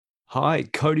Hi,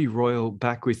 Cody Royal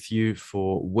back with you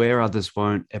for Where Others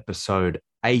Won't, episode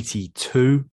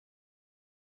 82.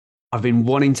 I've been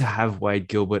wanting to have Wade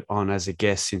Gilbert on as a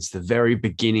guest since the very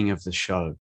beginning of the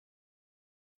show.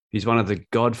 He's one of the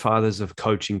godfathers of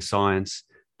coaching science,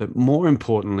 but more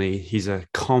importantly, he's a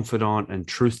confidant and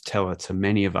truth teller to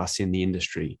many of us in the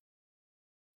industry.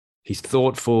 He's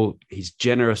thoughtful, he's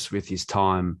generous with his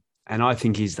time, and I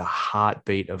think he's the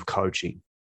heartbeat of coaching.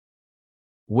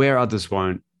 Where Others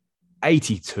Won't,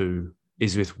 82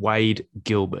 is with Wade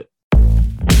Gilbert.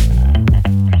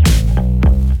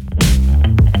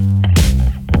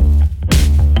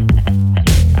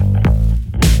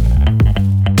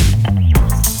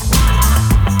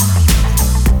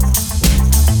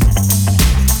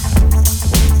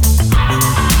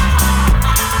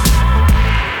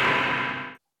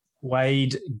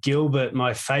 Wade Gilbert,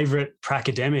 my favorite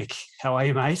pracademic. How are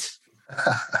you, mate?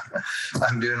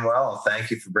 I'm doing well.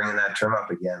 Thank you for bringing that term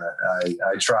up again.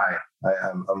 I try.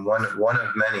 I'm one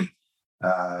of many,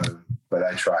 but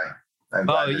I try. I'm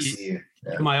glad to see you.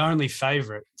 Yeah. You're my only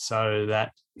favorite, so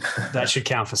that should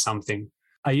count for something.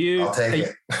 I'll take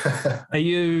it. Are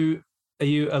you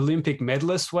Olympic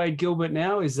medalist, Wade Gilbert?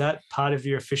 Now is that part of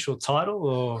your official title,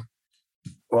 or?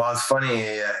 Well, it's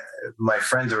funny. My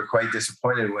friends were quite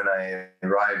disappointed when I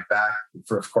arrived back.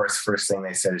 Of course, first thing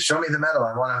they said is, "Show me the medal.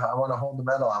 I want to hold the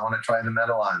medal. I want to try the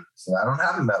medal on." So I don't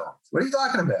have a medal. What are you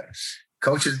talking about?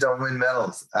 Coaches don't win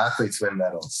medals. Athletes win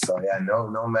medals. So yeah,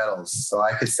 no medals. So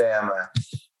I could say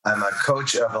I'm a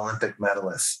coach of Olympic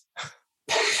medalists.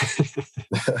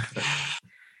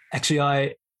 Actually,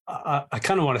 I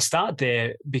kind of want to start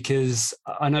there because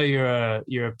I know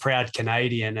you're a proud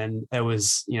Canadian, and there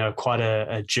was quite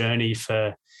a journey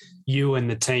for you and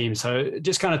the team. So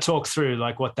just kind of talk through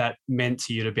like what that meant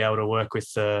to you to be able to work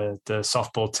with the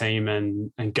softball team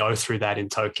and go through that in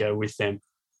Tokyo with them.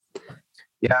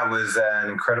 Yeah, it was an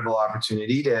incredible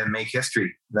opportunity to make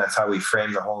history. That's how we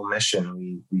framed the whole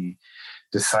mission. We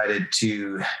decided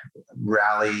to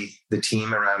rally the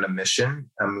team around a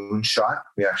mission, a moonshot.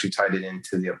 We actually tied it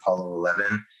into the Apollo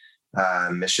 11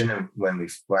 mission. And when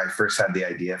I first had the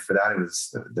idea for that, it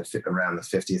was around the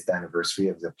 50th anniversary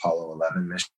of the Apollo 11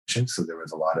 mission. So there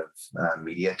was a lot of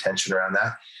media attention around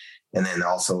that. And then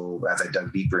also, as I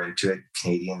dug deeper into it,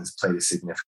 Canadians played a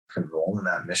significant role in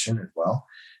that mission as well.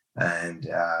 And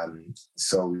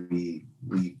so we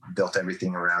built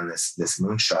everything around this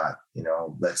moonshot.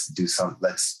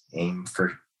 Let's aim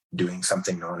for doing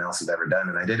something no one else has ever done.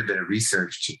 And I did a bit of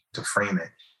research to frame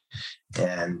it.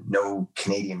 And no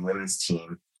Canadian women's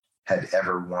team had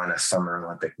ever won a Summer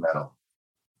Olympic medal,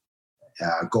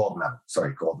 gold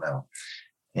medal.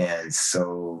 And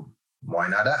so why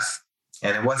not us?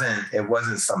 And it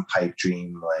wasn't some pipe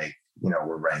dream like,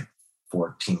 we're ranked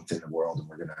 14th in the world and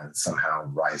we're going to somehow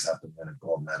rise up and win a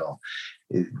gold medal.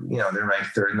 They're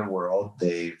ranked third in the world.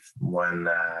 They've won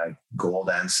gold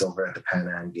and silver at the Pan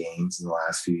Am Games in the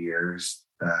last few years,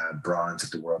 bronze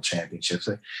at the World Championships.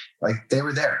 Like they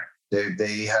were there.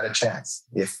 They had a chance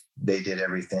if they did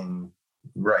everything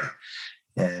right.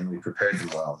 And we prepared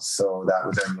them well. So that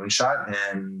was our moonshot.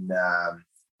 And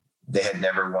they had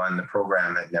never won. The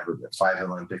program had never been 5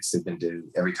 Olympics. They've been to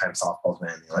every time softball's been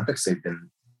in the Olympics.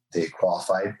 They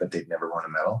qualified, but they've never won a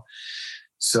medal.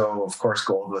 So, of course,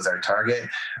 gold was our target.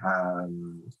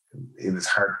 It was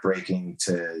heartbreaking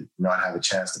to not have a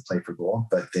chance to play for gold,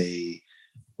 but they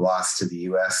lost to the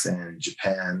U.S. and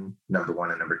Japan, number 1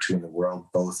 and number 2 in the world,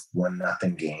 both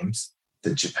 1-0 games.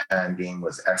 The Japan game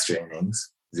was extra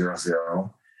innings,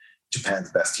 0-0.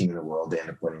 Japan's best team in the world, they end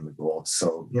up winning the gold.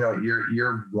 So,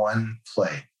 you're one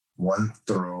play, one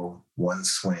throw, one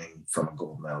swing from a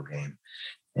gold medal game.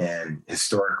 And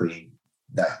historically,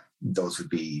 those would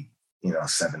be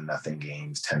 7-0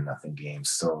 games, 10-0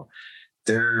 games. So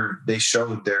they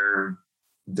showed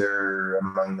they're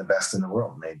among the best in the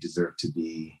world, and they deserve to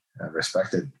be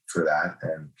respected for that.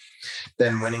 And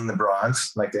then winning the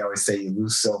bronze, like they always say, you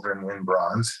lose silver and win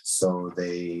bronze. So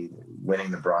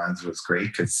winning the bronze was great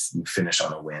because you finish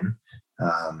on a win.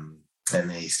 And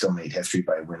they still made history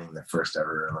by winning the first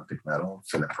ever Olympic medal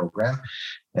for the program.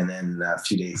 And then a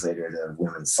few days later, the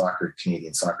women's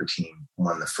Canadian soccer team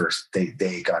won the first,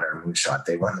 they got our moonshot.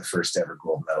 They won the first ever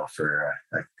gold medal for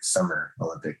a summer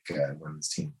Olympic women's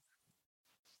team.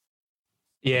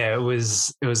 Yeah, it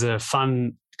was a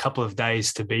fun couple of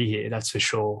days to be here, that's for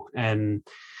sure. And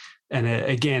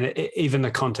again, even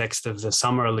the context of the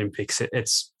Summer Olympics,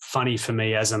 it's funny for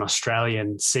me as an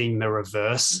Australian seeing the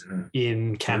reverse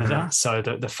in Canada. So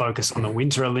the focus on the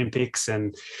Winter Olympics,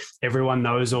 and everyone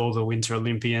knows all the Winter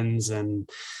Olympians, and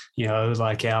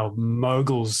like our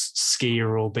moguls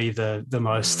skier will be the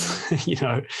most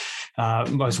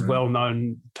most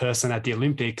well-known person at the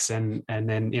Olympics, and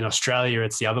then in Australia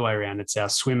it's the other way around. It's our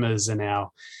swimmers and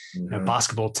our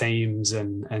basketball teams,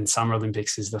 and Summer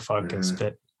Olympics is the focus.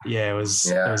 But it was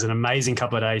an amazing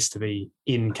couple of days to be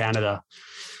in Canada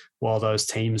while those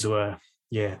teams were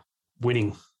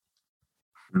winning.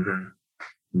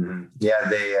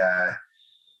 Yeah,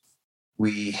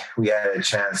 we had a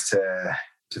chance to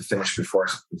finish before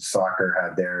soccer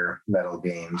had their medal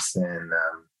games, and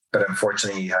but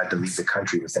unfortunately you had to leave the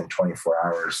country within 24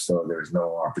 hours, so there was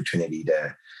no opportunity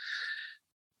to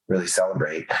really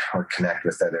celebrate or connect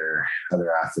with other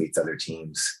athletes, other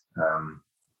teams.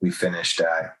 We finished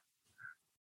at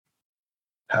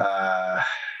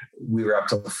we were up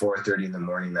till 4:30 in the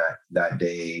morning that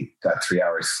day, got 3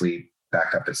 hours sleep,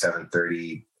 back up at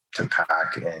 7:30 to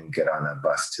pack and get on a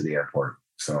bus to the airport.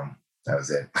 So that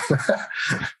was it.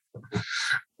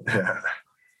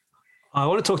 I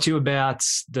want to talk to you about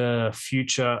the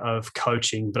future of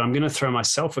coaching, but I'm going to throw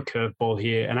myself a curveball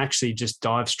here and actually just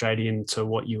dive straight into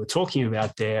what you were talking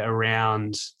about there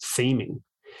around theming,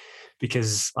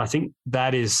 because I think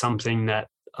that is something that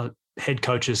head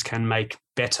coaches can make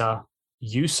better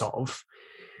use of,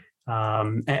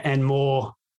 and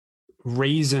more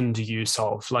reasoned use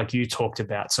of, like you talked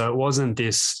about. So it wasn't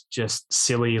this just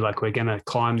silly, like we're going to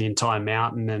climb the entire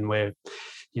mountain and we're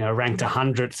ranked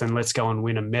 100th and let's go and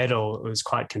win a medal. It was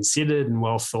quite considered and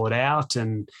well thought out,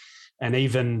 and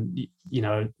even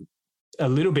a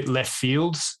little bit left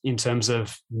field in terms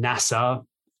of NASA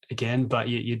again, but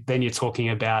then you're talking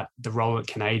about the role that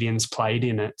Canadians played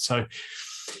in it. So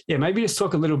maybe just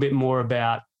talk a little bit more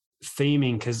about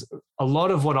theming, because a lot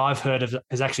of what I've heard of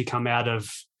has actually come out of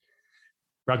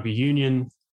rugby union,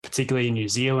 particularly in New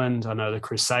Zealand. I know the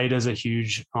Crusaders are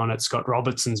huge on it. Scott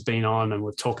Robertson's been on, and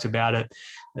we've talked about it,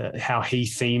 how he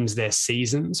themes their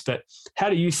seasons. But how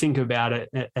do you think about it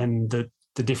and the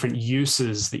different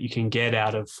uses that you can get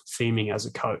out of theming as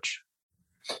a coach?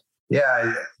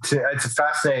 Yeah, it's a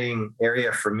fascinating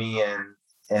area for me,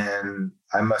 and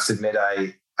I must admit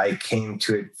I came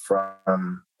to it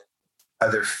from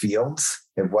other fields.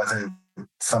 It wasn't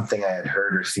something I had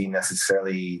heard or seen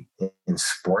necessarily in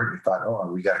sport and thought, oh,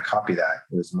 we got to copy that.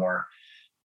 It was more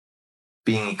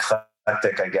being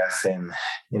eclectic, I guess, and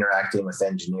interacting with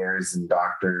engineers and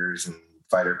doctors and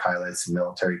fighter pilots and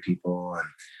military people,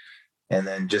 and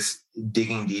then just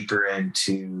digging deeper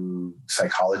into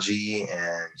psychology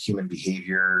and human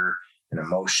behavior and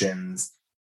emotions.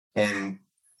 And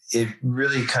it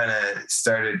really kind of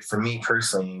started for me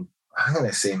personally, I'm going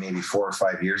to say maybe 4 or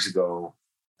 5 years ago,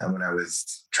 when I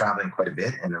was traveling quite a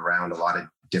bit and around a lot of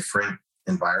different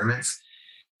environments.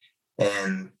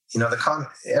 And,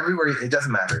 everywhere, it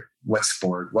doesn't matter what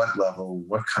sport, what level,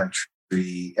 what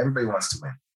country, everybody wants to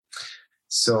win.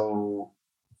 So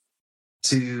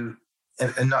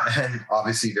and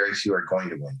obviously very few are going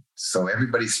to win. So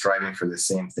everybody's striving for the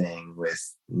same thing, with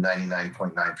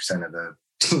 99.9% of the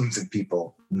teams and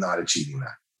people not achieving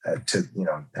that at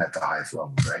the highest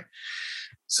level, right?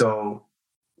 So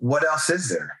what else is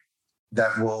there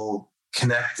that will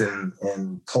connect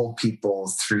and pull people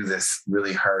through this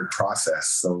really hard process?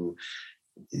 So,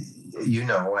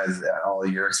 as all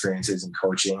your experiences in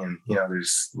coaching, and,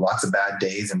 there's lots of bad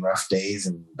days and rough days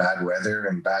and bad weather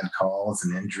and bad calls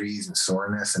and injuries and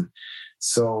soreness. And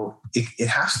so it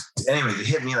has to, anyway, it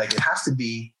hit me like there has to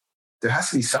be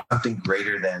something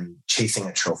greater than chasing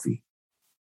a trophy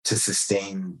to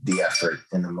sustain the effort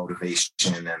and the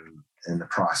motivation and the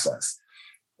process.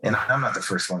 And I'm not the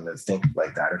first one to think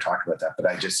like that or talk about that, but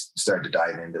I just started to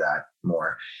dive into that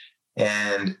more.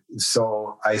 And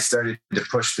so I started to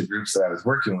push the groups that I was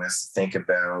working with to think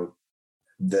about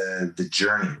the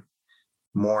journey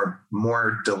more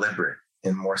deliberate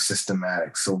and more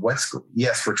systematic. So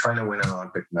yes, we're trying to win an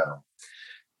Olympic medal.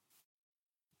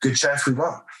 Good chance we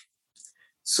won't.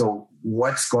 So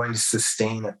what's going to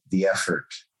sustain the effort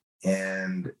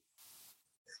and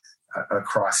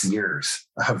across years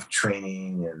of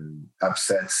training and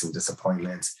upsets and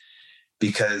disappointments?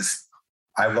 Because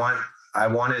I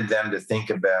wanted them to think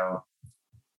about,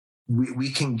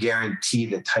 we can guarantee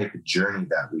the type of journey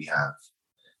that we have.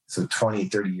 So 20,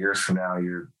 30 years from now,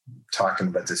 you're talking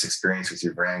about this experience with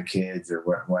your grandkids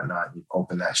or whatnot. You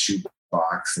open that shoe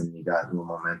box and you got little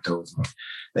mementos.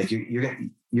 Like you're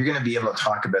going to be able to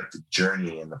talk about the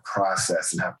journey and the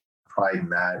process and have pride in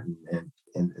that,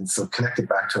 and so connect it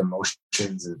back to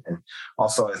emotions and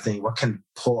also I think what can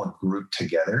pull a group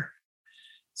together.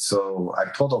 So I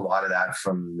pulled a lot of that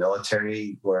from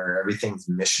military where everything's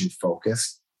mission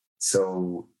focused.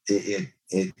 So it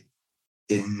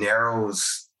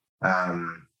narrows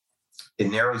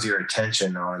your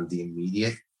attention on the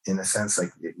immediate, in a sense,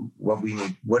 like what do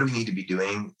we need to be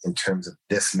doing in terms of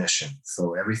this mission?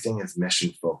 So everything is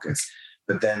mission focused,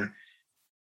 but then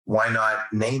why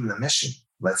not name the mission?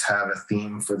 Let's have a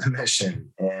theme for the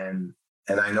mission. And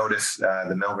I noticed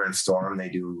the Melbourne Storm, they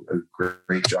do a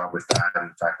great job with that.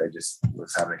 In fact, I just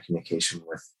was having a communication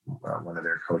with one of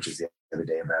their coaches the other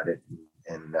day about it.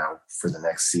 And now for the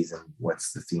next season,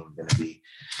 what's the theme going to be?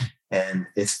 And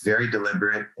it's very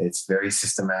deliberate. It's very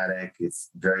systematic.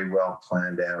 It's very well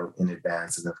planned out in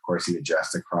advance. And of course, you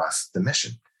adjust across the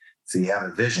mission. So you have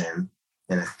a vision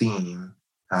and a theme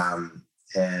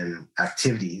and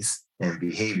activities and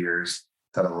behaviors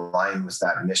that align with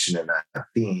that mission and that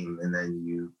theme. And then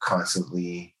you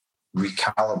constantly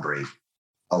recalibrate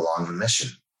along the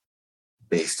mission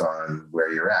based on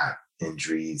where you're at.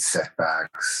 Injuries,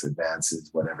 setbacks, advances,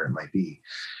 whatever it might be.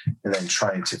 And then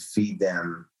trying to feed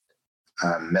them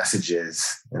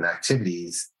messages and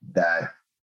activities that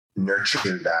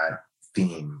nurture that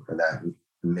theme or that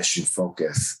mission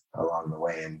focus along the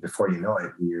way. And before you know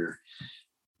it,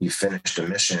 you finished a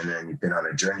mission and you've been on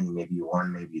a journey. Maybe you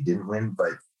won, maybe you didn't win,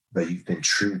 but you've been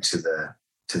true to the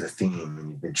theme and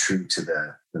you've been true to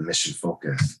the mission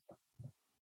focus.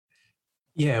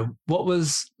 Yeah. What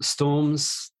was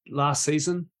Storm's last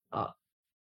season?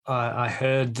 I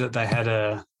heard that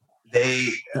they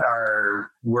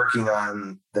are working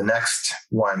on the next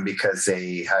one because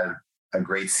they had a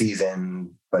great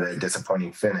season, but a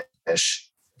disappointing finish.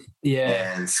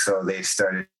 Yeah. And so they've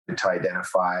started to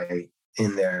identify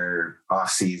in their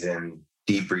off-season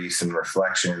debriefs and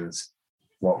reflections,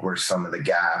 what were some of the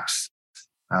gaps.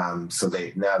 So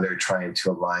they're trying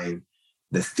to align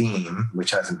the theme,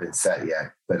 which hasn't been set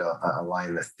yet, but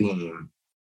align the theme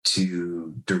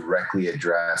to directly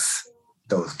address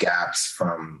those gaps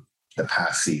from the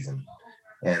past season.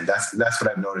 And that's what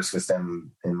I've noticed with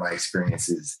them in my experience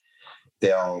is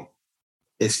the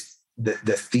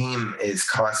theme is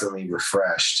constantly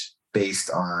refreshed based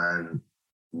on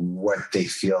what they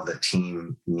feel the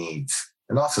team needs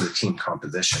and also the team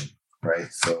composition,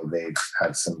 right? So they've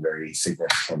had some very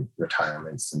significant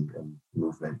retirements and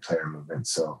player movement.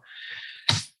 So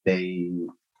they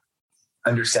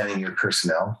understanding your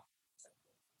personnel.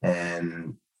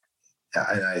 And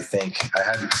I think I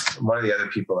had one of the other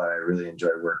people that I really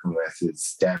enjoy working with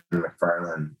is Dan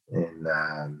McFarlane in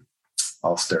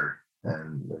Ulster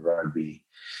and the rugby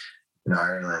in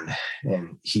Ireland.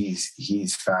 And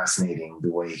he's fascinating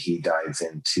the way he dives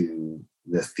into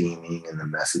the theming and the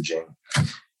messaging.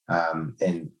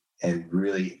 And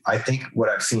really, I think what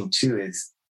I've seen too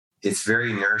is it's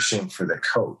very nourishing for the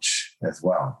coach as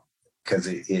well, because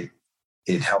it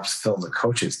helps fill the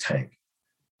coach's tank,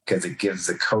 because it gives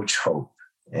the coach hope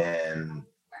and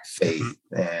faith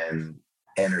and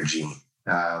energy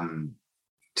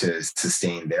to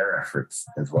sustain their efforts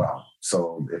as well.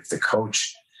 So if the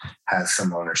coach has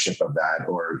some ownership of that,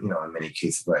 or, in many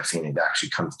cases what I've seen, it actually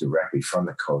comes directly from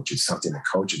the coach. It's something the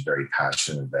coach is very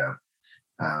passionate about.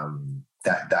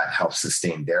 That helps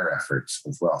sustain their efforts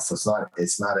as well. So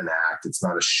it's not an act. It's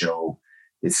not a show.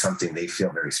 It's something they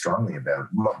feel very strongly about.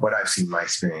 What I've seen in my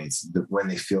experience, when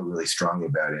they feel really strongly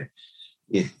about it,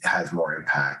 it has more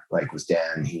impact. Like with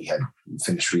Dan, he had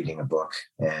finished reading a book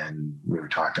and we were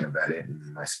talking about it.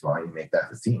 And I said, why don't you make that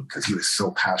the theme? Because he was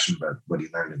so passionate about what he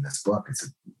learned in this book. I said,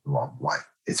 well, why?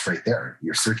 It's right there.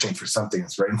 You're searching for something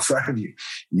that's right in front of you.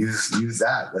 Use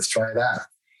that. Let's try that.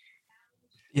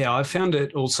 Yeah, I found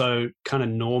it also kind of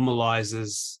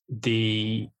normalizes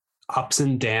the ups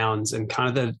and downs and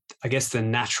kind of the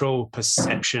natural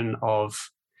perception of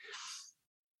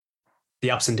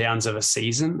the ups and downs of a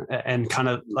season, and kind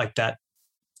of like that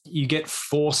you get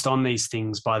forced on these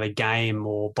things by the game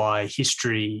or by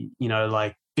history,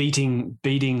 like beating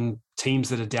teams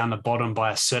that are down the bottom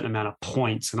by a certain amount of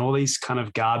points and all these kind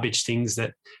of garbage things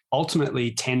that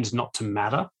ultimately tend not to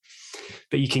matter.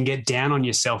 But you can get down on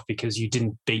yourself because you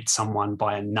didn't beat someone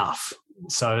by enough.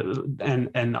 So,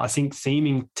 and I think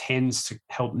theming tends to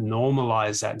help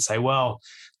normalize that and say, well,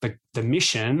 the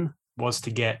mission was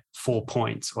to get 4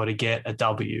 points or to get a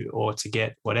W or to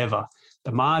get whatever.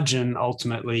 The margin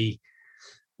ultimately,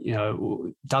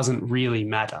 doesn't really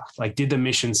matter. Like, did the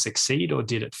mission succeed or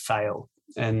did it fail?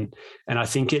 And I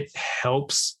think it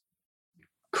helps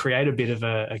create a bit of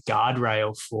a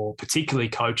guardrail for particularly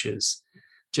coaches,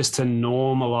 just to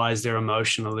normalize their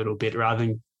emotion a little bit rather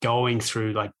than going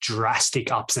through like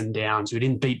drastic ups and downs. We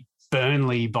didn't beat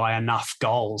Burnley by enough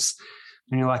goals.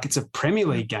 And you're like, it's a Premier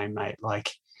League game, mate.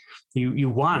 Like you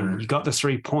won, you got the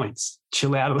 3 points.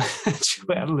 Chill out,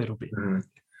 chill out a little bit.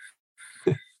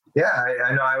 Yeah,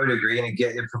 I know. I would agree, and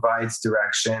it provides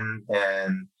direction,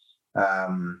 and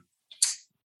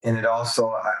it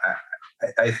also,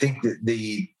 I think that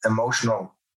the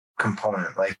emotional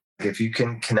component, like if you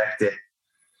can connect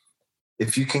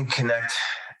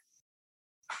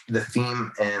the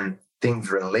theme and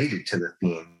things related to the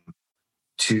theme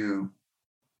to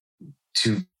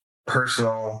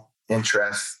personal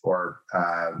interests or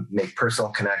make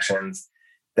personal connections,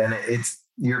 then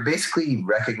you're basically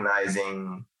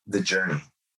recognizing the journey,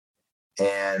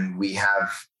 and we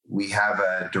have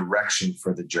a direction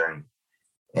for the journey,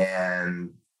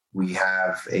 and we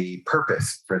have a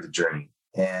purpose for the journey.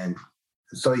 And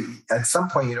so at some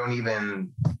point you're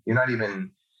not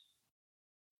even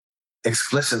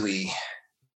explicitly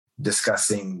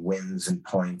discussing wins and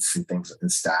points and things and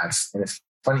stats. And it's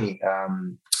funny,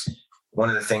 one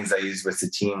of the things I used with the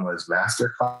team was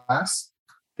Masterclass,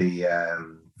 the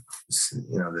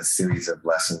series of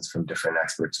lessons from different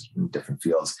experts in different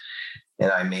fields.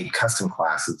 And I made custom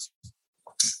classes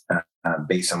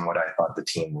based on what I thought the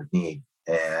team would need.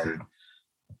 And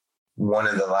one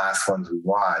of the last ones we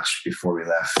watched before we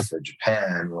left for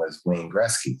Japan was Wayne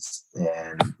Gretzky's.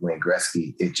 And Wayne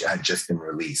Gretzky, it had just been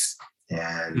released.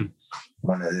 And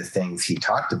one of the things he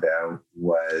talked about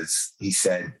was, he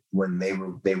said when they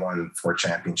won 4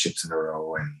 championships in a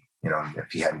row, and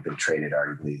if he hadn't been traded,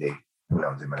 arguably they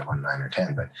might have won 9 or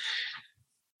 10, but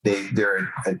they're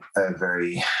a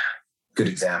very good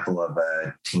example of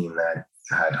a team that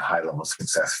had high level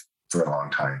success for a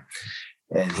long time.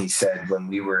 And he said when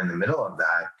we were in the middle of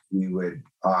that,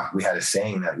 we had a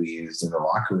saying that we used in the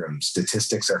locker room: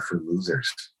 statistics are for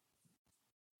losers.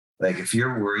 Like if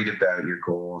you're worried about your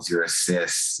goals, your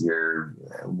assists, your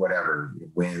whatever,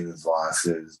 wins,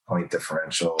 losses, point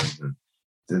differentials, and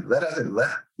let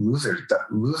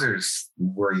losers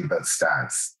worry about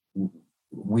stats.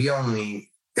 We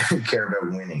only care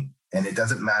about winning, and it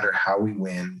doesn't matter how we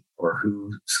win or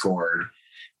who scored.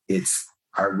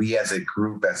 Are we as a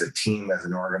group, as a team, as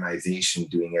an organization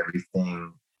doing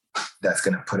everything that's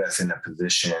going to put us in a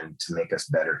position to make us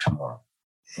better tomorrow?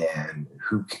 And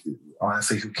who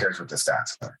cares what the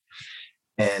stats are?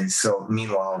 And so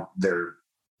meanwhile, they're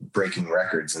breaking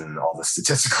records in all the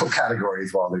statistical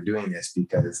categories while they're doing this,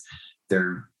 because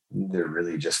they're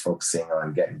really just focusing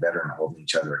on getting better and holding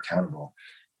each other accountable.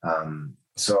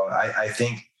 So I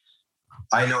think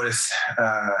I noticed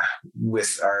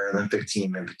with our Olympic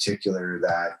team in particular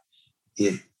that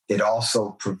it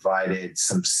also provided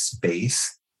some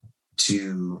space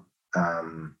to,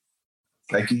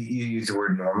 like you use the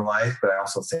word normalize, but I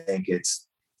also think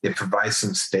it provides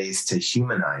some space to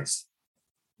humanize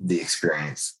the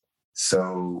experience.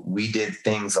 So we did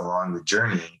things along the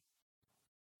journey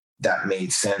that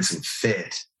made sense and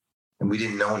fit, and we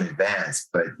didn't know in advance,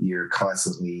 but you're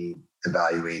constantly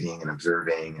evaluating and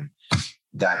observing, and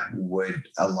that would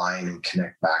align and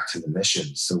connect back to the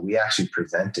mission. So we actually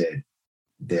presented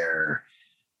their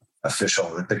official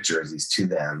Olympic jerseys to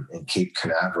them in Cape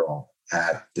Canaveral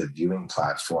at the viewing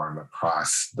platform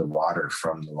across the water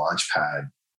from the launch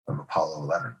pad of Apollo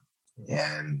 11.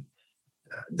 And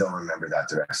they'll remember that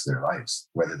the rest of their lives,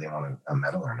 whether they want a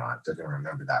medal or not. They're going to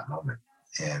remember that moment.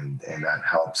 And that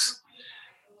helps.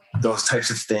 Those types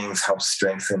of things help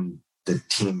strengthen the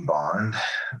team bond,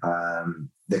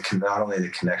 not only the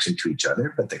connection to each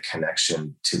other, but the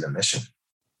connection to the mission.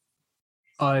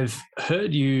 I've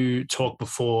heard you talk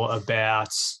before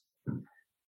about,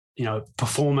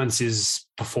 performance is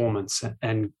performance,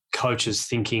 and coaches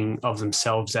thinking of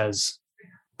themselves as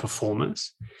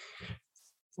performers.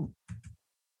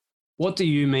 What do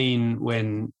you mean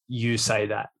when you say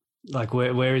that? Like,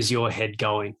 where is your head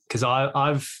going? Because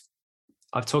I've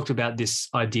talked about this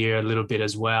idea a little bit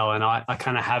as well, and I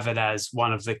kind of have it as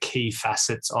one of the key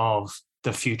facets of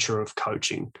the future of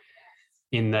coaching,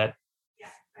 in that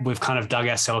we've kind of dug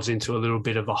ourselves into a little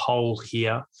bit of a hole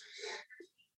here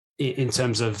in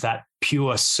terms of that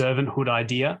pure servanthood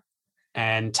idea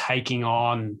and taking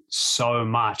on so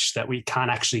much that we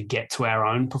can't actually get to our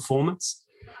own performance.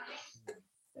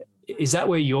 Is that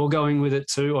where you're going with it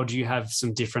too? Or do you have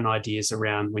some different ideas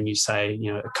around when you say,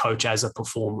 a coach as a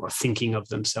performer, or thinking of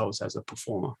themselves as a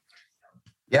performer?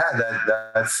 Yeah,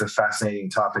 that's a fascinating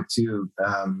topic too.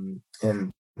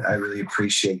 And I really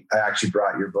appreciate, I actually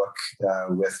brought your book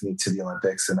with me to the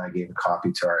Olympics, and I gave a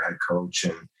copy to our head coach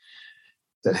and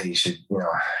said, hey, you should,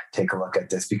 take a look at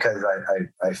this, because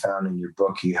I found in your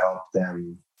book, you help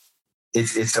them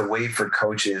it's a way for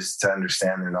coaches to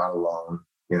understand they're not alone.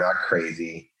 You're not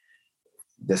crazy.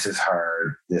 This is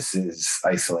hard. This is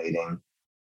isolating.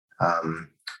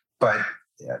 But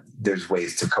there's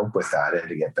ways to cope with that and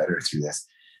to get better through this.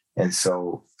 And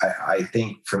so I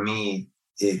think for me,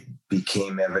 it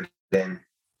became evident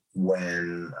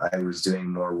when I was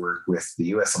doing more work with the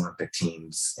U.S. Olympic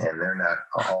teams, and they're not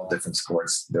all different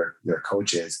sports, they're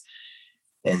coaches,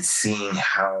 and seeing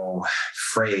how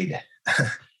frayed,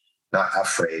 not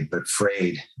afraid, but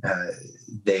frayed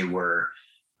they were,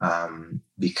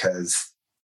 because,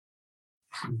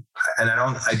 and I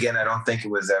don't think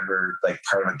it was ever like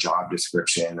part of a job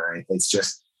description, right? It's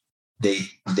just, they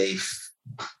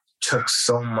took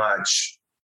so much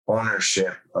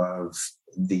ownership of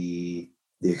the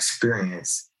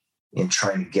experience in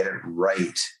trying to get it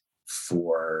right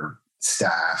for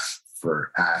staff,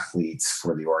 for athletes,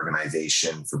 for the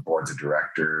organization, for boards of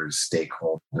directors,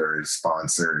 stakeholders,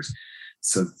 sponsors.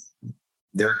 So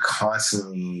they're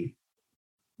constantly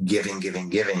giving,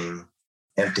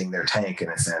 emptying their tank in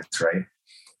a sense, right?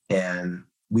 And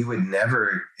we would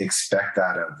never expect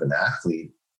that of an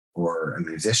athlete or a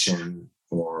musician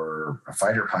or a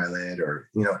fighter pilot or,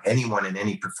 anyone in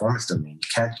any performance domain. You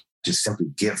can't just simply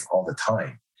give all the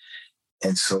time.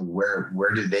 And so where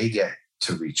do they get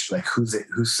to reach? Like who's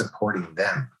supporting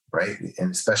them, right?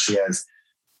 And especially as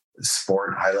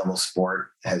sport, high level sport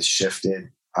has shifted,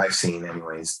 I've seen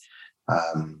anyways,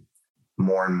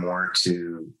 more and more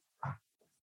to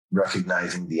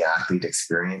recognizing the athlete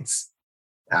experience,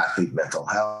 athlete mental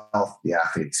health, the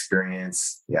athlete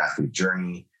experience, the athlete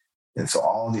journey. And so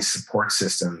all these support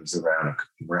systems around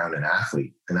an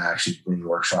athlete. And I actually, in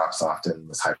workshops often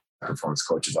with high performance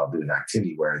coaches, I'll do an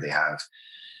activity where they have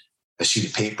a sheet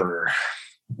of paper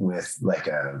with like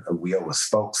a wheel with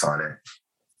spokes on it,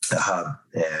 a hub,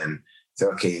 and say,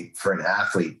 okay, for an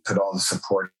athlete, put all the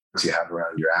support you have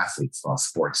around your athletes, well,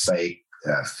 sports psych,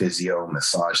 physio,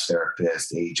 massage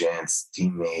therapist, agents,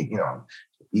 teammate,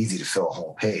 easy to fill a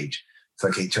whole page. So,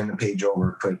 okay, turn the page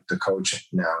over, put the coach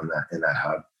now in that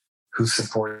hub. Who's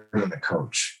supporting the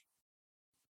coach?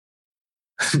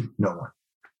 No one,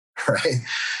 right?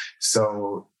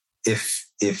 So if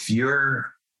you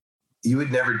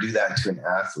would never do that to an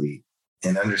athlete,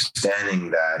 and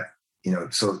understanding that,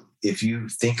 so if you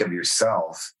think of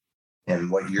yourself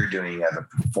and what you're doing as a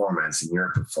performance, and you're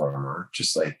a performer,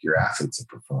 just like your athlete's a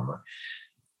performer,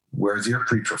 where's your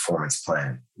pre-performance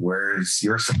plan? Where's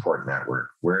your support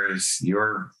network? Where's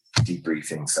your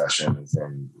debriefing sessions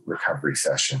and recovery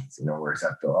sessions? Where's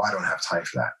that go? Oh, I don't have time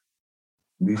for that.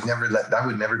 That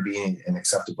would never be an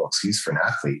acceptable excuse for an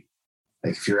athlete.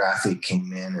 Like if your athlete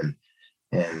came in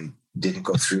and didn't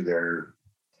go through their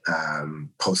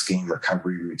post-game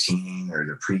recovery routine or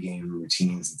their pre-game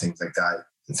routines and things like that,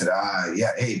 and said,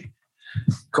 hey,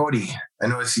 Cody, I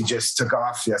noticed you just took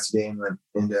off yesterday and went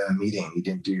into a meeting. You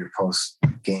didn't do your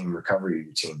post-game recovery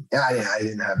routine. Yeah, I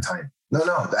didn't have time. No,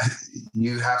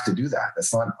 you have to do that.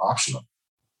 That's not optional.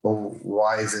 Well,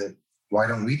 why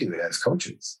don't we do it as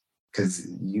coaches? Because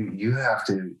you have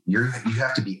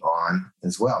to be on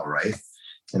as well, right?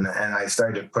 And I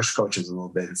started to push coaches a little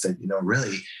bit and said,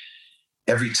 really,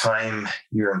 every time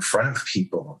you're in front of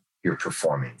people, you're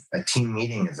performing. A team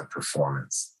meeting is a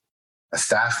performance. A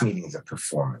staff meeting is a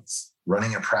performance.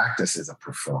 Running a practice is a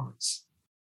performance.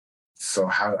 So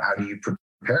how do you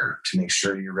prepare to make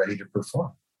sure you're ready to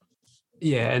perform?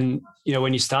 Yeah. And,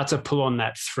 when you start to pull on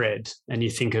that thread and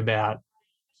you think about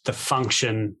the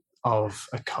function of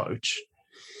a coach,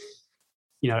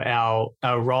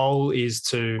 our role is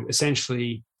to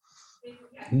essentially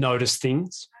notice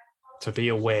things, to be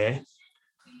aware,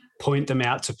 point them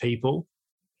out to people,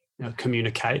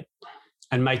 communicate,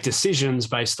 and make decisions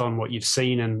based on what you've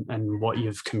seen and what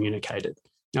you've communicated.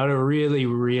 At a really,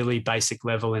 really basic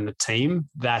level in the team,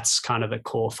 that's kind of the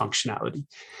core functionality.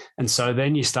 And so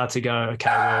then you start to go, okay,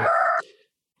 well,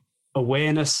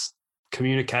 awareness,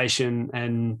 communication,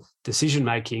 and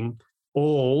decision-making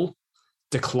all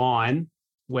decline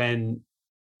when,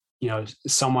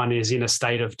 someone is in a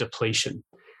state of depletion.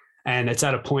 And it's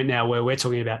at a point now where we're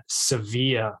talking about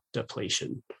severe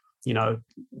depletion,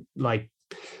 like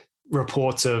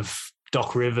reports of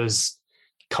Doc Rivers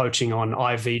coaching on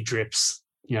IV drips,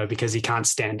 because he can't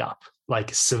stand up,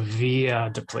 like severe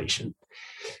depletion.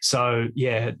 So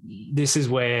yeah, this is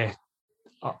where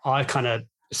I kind of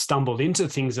stumbled into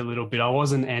things a little bit. I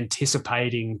wasn't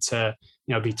anticipating to,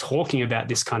 be talking about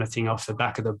this kind of thing off the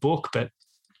back of the book, but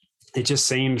it just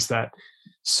seems that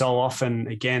so often,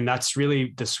 again, that's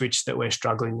really the switch that we're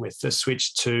struggling with, the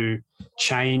switch to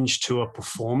change to a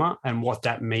performer and what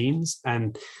that means.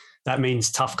 And that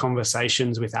means tough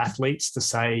conversations with athletes to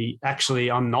say,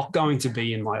 actually, I'm not going to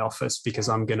be in my office because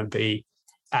I'm going to be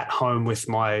at home with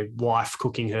my wife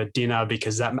cooking her dinner,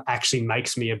 because that actually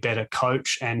makes me a better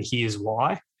coach, and here's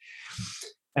why.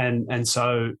 And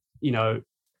so, you know,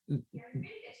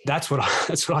 that's what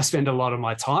I spend a lot of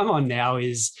my time on now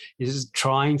is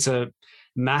trying to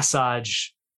massage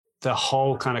the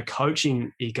whole kind of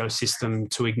coaching ecosystem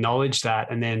to acknowledge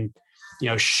that, and then, you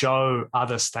know, show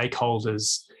other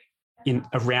stakeholders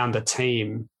around the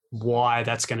team why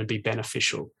that's going to be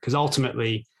beneficial, because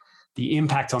ultimately the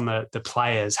impact on the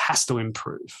players has to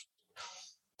improve.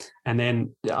 And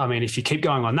then, I mean, if you keep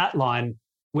going on that line,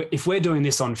 if we're doing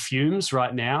this on fumes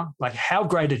right now, like how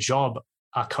great a job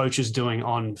are coaches doing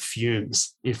on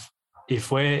fumes? If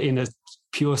we're in a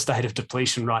pure state of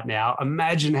depletion right now,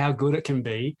 imagine how good it can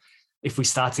be if we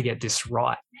start to get this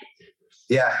right.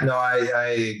 Yeah, no,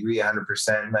 I agree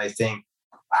 100%. And I think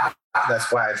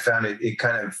that's why I found it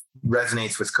kind of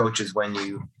resonates with coaches when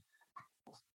you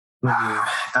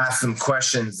ask them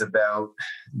questions about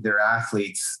their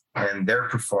athletes and their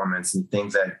performance and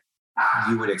things that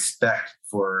you would expect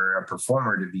for a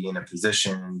performer to be in a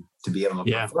position to be able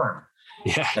to perform.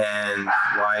 Yeah. And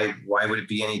why would it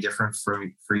be any different for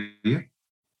you?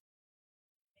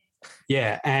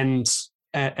 Yeah. And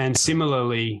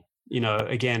similarly, you know,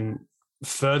 again,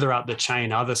 further up the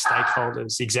chain, other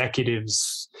stakeholders,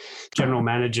 executives, general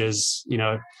managers, you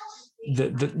know,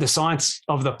 the science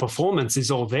of the performance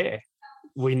is all there.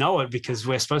 We know it because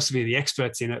we're supposed to be the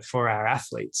experts in it for our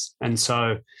athletes. And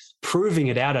so proving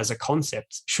it out as a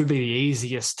concept should be the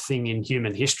easiest thing in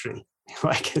human history.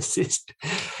 Like, this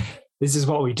is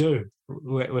what we do.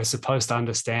 We're supposed to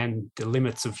understand the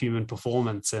limits of human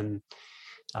performance and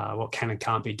what can and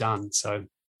can't be done. So,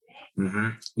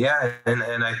 yeah,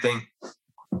 and I think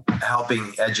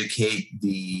helping educate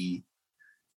the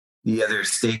other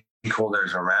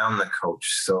stakeholders around the coach,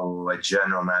 so a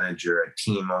general manager, a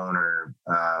team owner,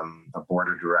 a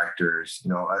board of directors, you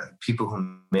know, people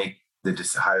who make the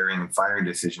hiring and firing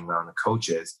decisions on the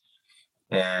coaches,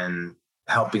 and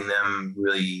helping them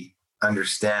really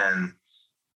understand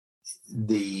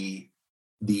the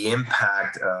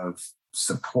impact of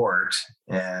support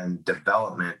and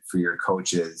development for your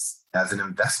coaches as an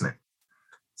investment.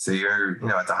 So you're, you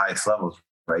know, at the highest levels,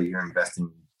 right? You're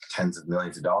investing tens of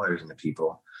millions of dollars into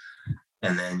people,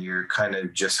 and then you're kind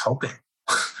of just hoping.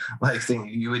 Like,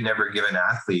 you would never give an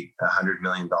athlete $100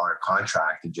 million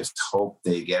contract and just hope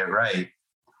they get it right.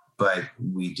 But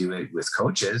we do it with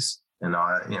coaches, and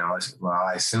you know, well,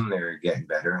 I assume they're getting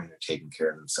better and they're taking care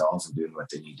of themselves and doing what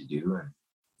they need to do. And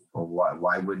well,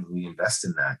 why wouldn't we invest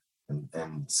in that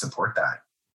and support that?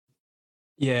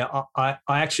 Yeah, I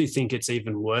actually think it's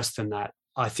even worse than that.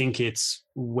 I think it's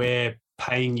we're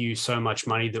paying you so much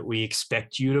money that we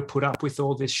expect you to put up with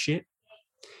all this shit.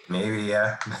 Maybe,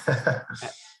 yeah.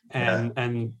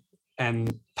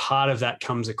 And part of that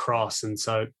comes across. And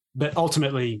so, but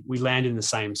ultimately we land in the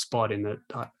same spot, in that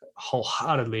I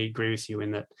wholeheartedly agree with you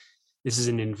in that this is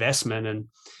an investment, and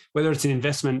whether it's an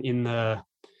investment in the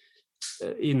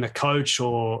coach,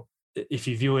 or if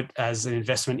you view it as an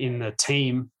investment in the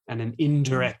team and an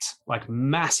indirect, like,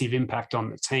 massive impact on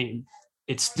the team,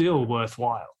 it's still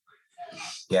worthwhile.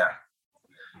 Yeah.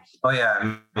 Oh yeah.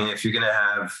 I mean, if you're going to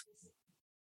have,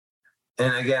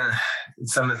 and again,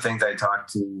 some of the things I talk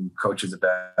to coaches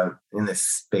about in this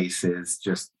space is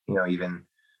just, you know, even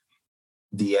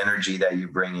the energy that you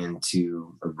bring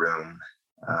into a room,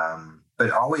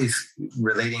 but always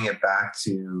relating it back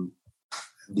to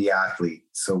the athlete.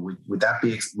 So would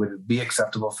it be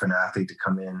acceptable for an athlete to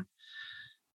come in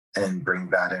and bring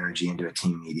bad energy into a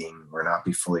team meeting, or not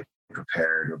be fully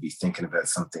prepared, or be thinking about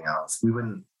something else? We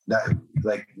wouldn't. That,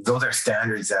 like, those are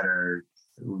standards that are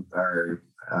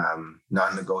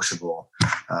non-negotiable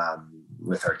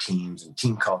with our teams and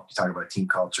team culture. You talk about team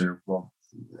culture. Well,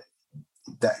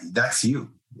 that's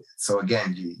you. So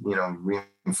again, you know,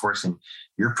 reinforcing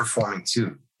you're performing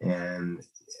too, and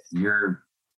your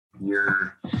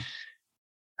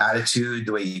attitude,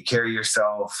 the way you carry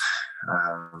yourself,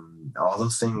 all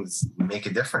those things make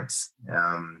a difference.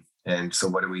 And so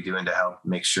what are we doing to help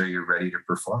make sure you're ready to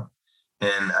perform?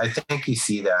 And I think you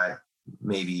see that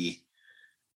maybe,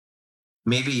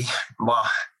 well,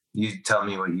 you tell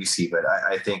me what you see, but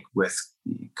I think with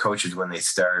coaches, when they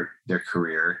start their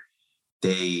career,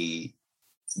 they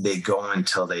go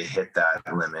until they hit that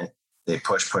limit. They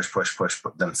push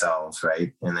themselves,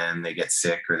 right? And then they get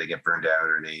sick, or they get burned out,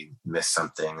 or they miss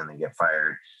something and they get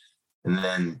fired. And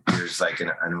then there's like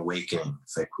an awakening.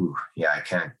 It's like, ooh, yeah, I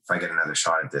can't, if I get another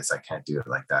shot at this, I can't do it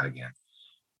like that again.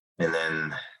 And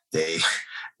then they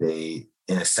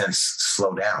in a sense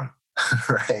slow down.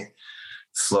 right?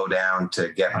 Slow down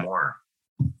to get more.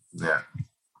 Yeah.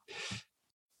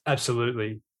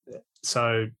 Absolutely.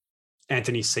 So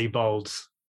Anthony Seibold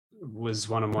was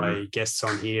one of my guests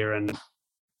on here, and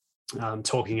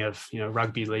talking of,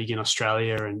 rugby league in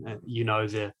Australia, and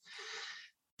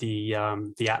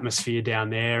the atmosphere down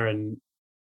there. And,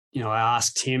 I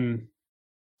asked him,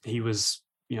 he was,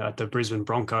 at the Brisbane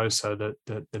Broncos, so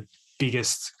the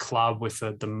biggest club with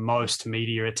the most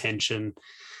media attention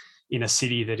in a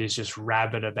city that is just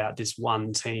rabid about this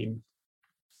one team.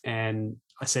 And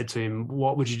I said to him,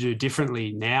 what would you do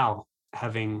differently now,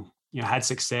 having, had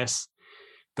success,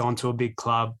 gone to a big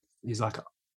club? He's like,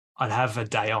 I'd have a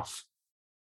day off.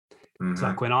 Mm-hmm. It's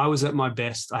like, when I was at my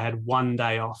best, I had one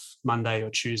day off, Monday or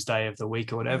Tuesday of the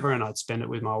week or whatever, and I'd spend it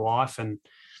with my wife, and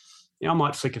I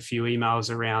might flick a few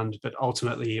emails around, but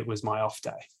ultimately it was my off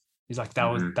day. He's like,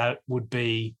 that would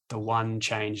be the one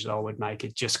change that I would make.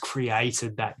 It just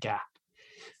created that gap.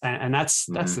 And that's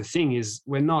the thing, is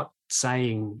we're not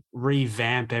saying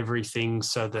revamp everything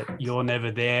so that you're never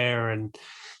there and,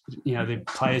 the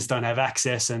players don't have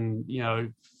access and,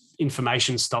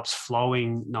 information stops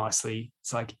flowing nicely.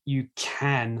 It's like, you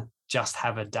can just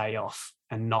have a day off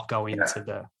and not go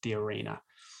into the arena.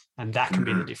 And that can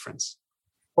be the difference.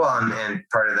 Well, and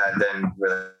part of that then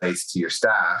relates to your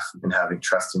staff and having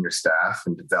trust in your staff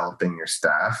and developing your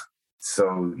staff.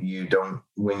 So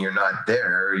when you're not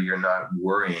there, you're not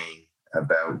worrying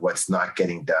about what's not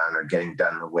getting done or getting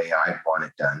done the way I want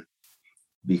it done,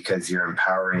 because you're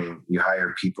empowering, you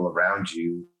hire people around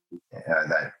you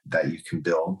that you can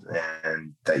build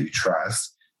and that you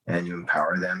trust, and you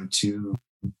empower them to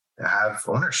have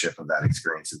ownership of that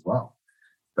experience as well.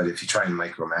 But if you try and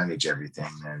micromanage everything,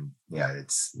 then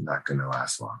it's not going to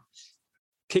last long.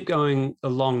 Keep going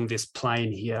along this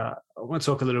plane here. I want to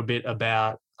talk a little bit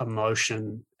about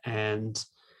emotion and,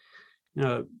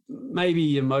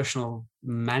 maybe emotional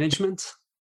management,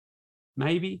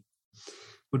 maybe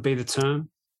would be the term.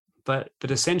 But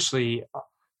essentially,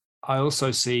 I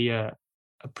also see a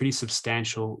pretty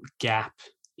substantial gap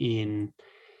in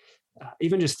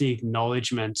even just the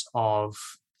acknowledgement of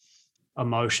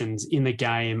emotions in the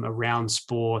game, around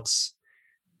sports,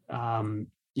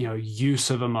 use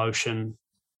of emotion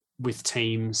with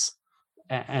teams,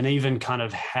 and even kind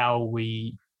of how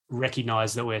we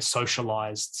recognize that we're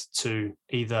socialized to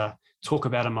either talk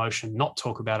about emotion, not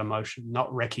talk about emotion,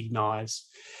 not recognize.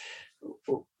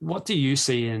 What do you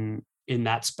see in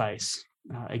that space?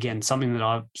 Again, something that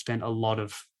I've spent a lot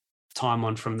of time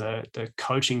on from the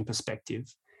coaching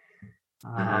perspective.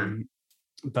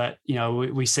 But,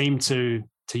 we seem to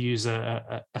use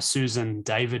a Susan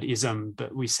David-ism,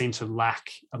 but we seem to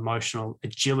lack emotional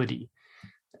agility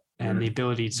and the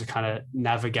ability to kind of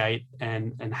navigate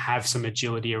and have some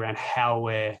agility around how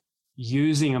we're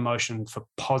using emotion for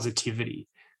positivity,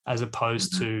 as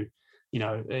opposed to,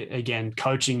 again,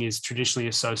 coaching is traditionally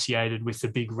associated with the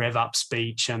big rev up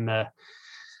speech and the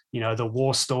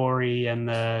war story and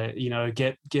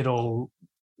the, get all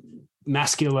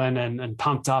masculine and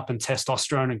pumped up and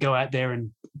testosterone and go out there and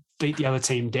beat the other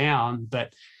team down.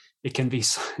 But it can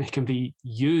be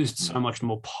used so much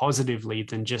more positively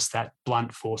than just that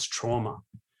blunt force trauma.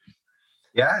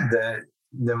 Yeah.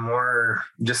 The more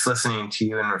just listening to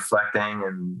you and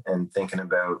reflecting and thinking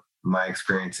about my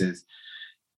experiences,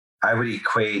 I would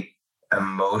equate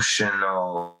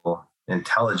emotional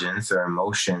intelligence or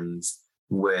emotions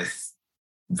with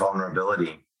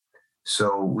vulnerability.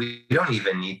 So we don't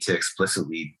even need to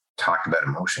explicitly talk about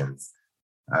emotions.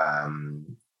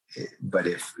 But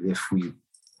if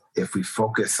we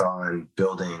focus on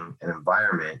building an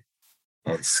environment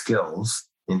and skills,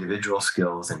 individual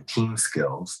skills and team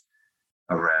skills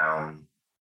around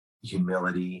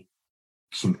humility,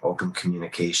 open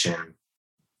communication,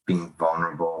 being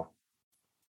vulnerable,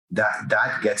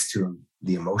 that gets to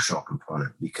the emotional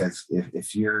component. Because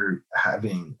if you're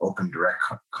having open, direct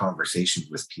conversations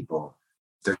with people,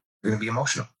 they're going to be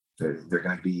emotional. They're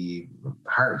going to be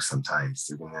hard sometimes.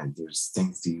 There's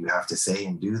things that you have to say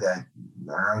and do that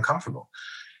are uncomfortable.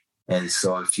 And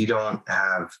so if you don't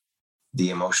have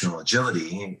the emotional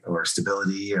agility or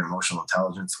stability or emotional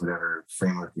intelligence, whatever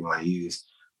framework you want to use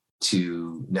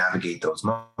to navigate those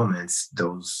moments,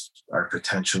 those are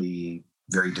potentially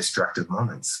very destructive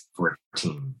moments for a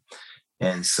team.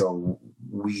 And so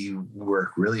we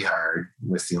work really hard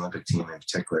with the Olympic team in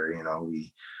particular.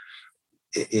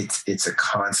 It's a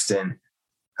constant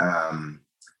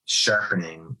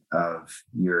sharpening of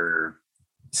your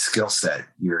skill set,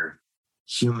 your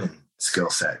human skill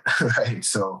set, right?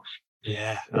 So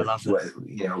yeah, I love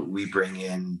that. We bring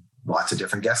in lots of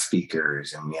different guest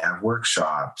speakers, and we have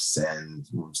workshops, and,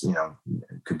 you know,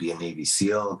 it could be a Navy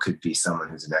SEAL, could be someone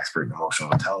who's an expert in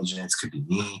emotional intelligence, could be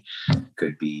me,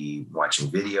 could be watching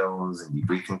videos and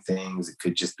debriefing things. It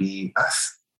could just be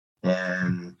us.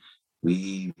 And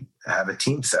we have a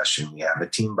team session. We have a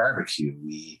team barbecue.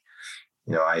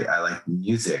 I like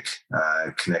music,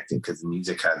 connecting, because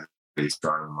music has very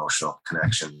strong emotional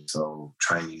connection. So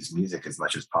try and use music as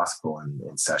much as possible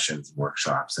in sessions,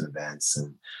 workshops, and events.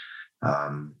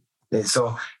 And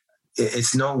so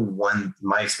it's no one,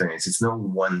 my experience, it's no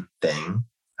one thing.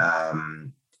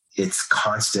 It's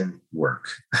constant work.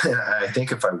 I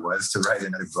think if I was to write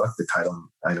another book, the title,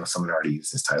 I know someone already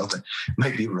used this title, but it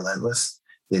might be Relentless.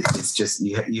 It's just,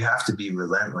 you have to be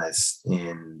relentless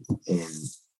in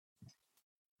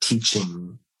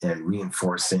teaching and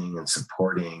reinforcing and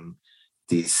supporting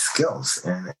these skills.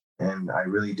 And I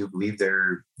really do believe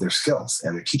they're skills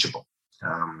and they're teachable.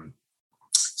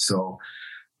 So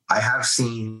I have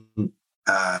seen,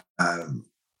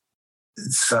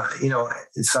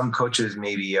 some coaches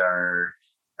maybe are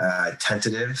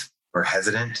tentative or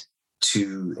hesitant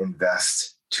to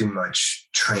invest too much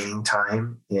training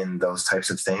time in those types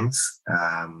of things.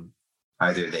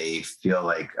 Either they feel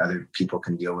like other people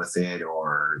can deal with it,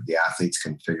 or the athletes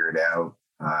can figure it out.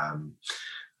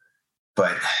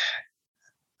 But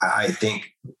I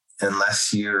think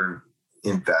unless you're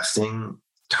investing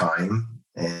time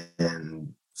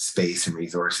and space and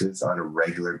resources on a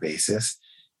regular basis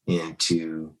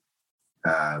into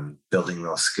building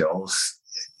those skills,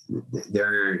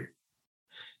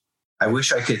 I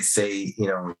wish I could say,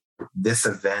 this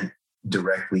event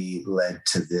directly led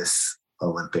to this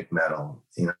Olympic medal,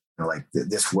 like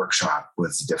this workshop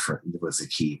was different, it was the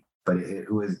key, but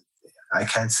I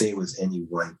can't say it was any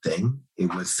one thing.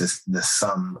 It was the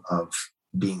sum of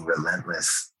being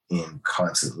relentless in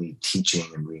constantly teaching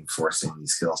and reinforcing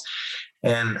these skills.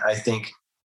 And I think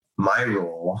my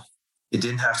role, it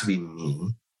didn't have to be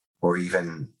me, or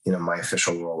even, my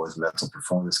official role was mental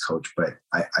performance coach, but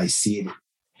I see it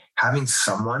having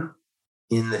someone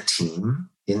in the team,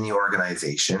 in the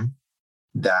organization,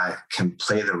 that can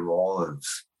play the role of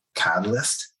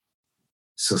catalyst.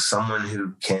 So someone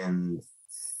who can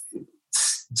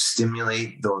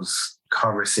stimulate those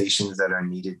conversations that are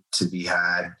needed to be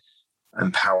had,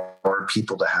 empower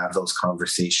people to have those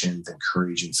conversations,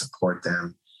 encourage and support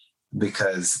them.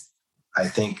 Because I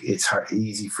think it's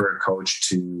easy for a coach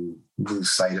to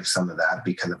lose sight of some of that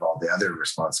because of all the other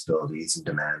responsibilities and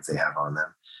demands they have on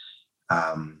them.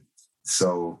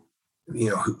 So,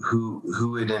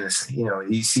 who it is,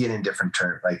 you see it in different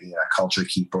terms, like a culture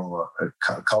keeper,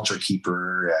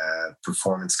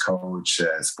 performance coach,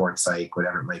 sports psych,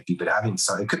 whatever it might be. But having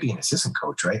it could be an assistant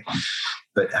coach, right?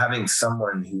 But having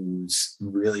someone who's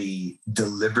really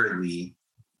deliberately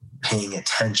paying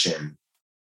attention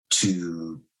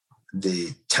to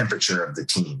the temperature of the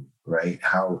team, right?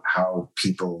 How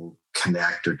people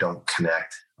connect or don't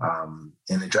connect, and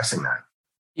addressing that.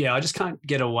 Yeah, I just can't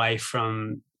get away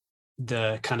from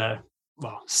the kind of,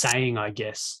 saying, I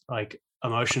guess, like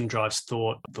emotion drives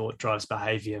thought, thought drives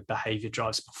behavior, behavior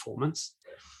drives performance.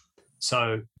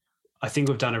 So I think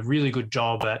we've done a really good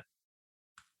job at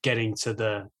getting to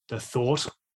the thought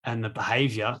and the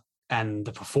behavior and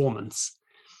the performance.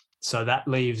 So that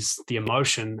leaves the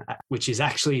emotion, which is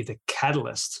actually the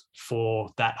catalyst for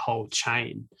that whole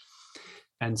chain.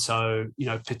 And so,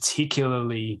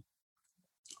 particularly,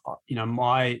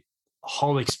 my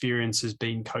whole experience has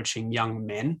been coaching young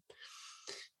men.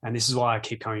 And this is why I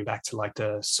keep coming back to like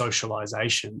the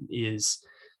socialization, is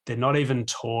they're not even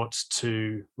taught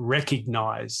to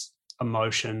recognize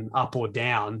emotion up or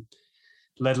down,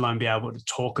 let alone be able to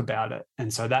talk about it.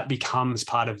 And so that becomes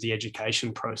part of the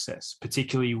education process,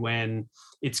 particularly when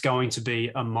it's going to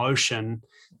be emotion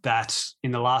that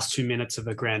in the last 2 minutes of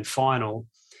a grand final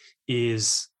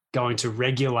is going to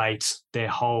regulate their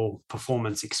whole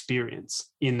performance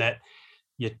experience, in that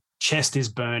your chest is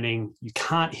burning, you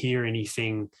can't hear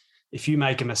anything. If you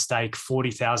make a mistake,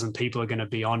 40,000 people are going to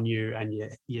be on you, and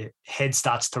your head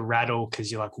starts to rattle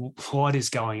because you're like, what is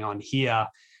going on here?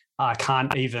 I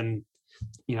can't even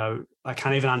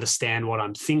understand what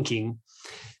I'm thinking.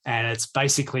 And it's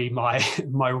basically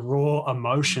my raw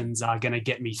emotions are going to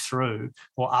get me through,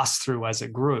 or us through as a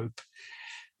group.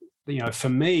 For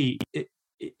me,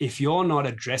 if you're not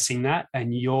addressing that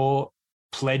and you're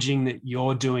pledging that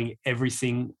you're doing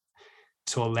everything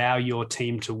to allow your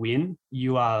team to win,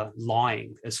 you are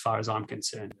lying as far as I'm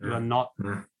concerned.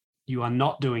 You are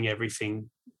not doing everything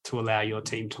to allow your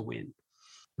team to win.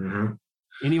 Mm-hmm.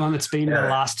 Anyone that's been in the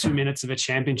last 2 minutes of a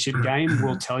championship game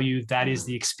will tell you that is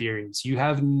the experience. You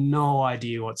have no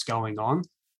idea what's going on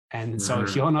And so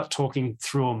if you're not talking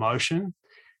through emotion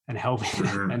and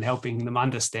helping them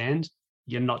understand,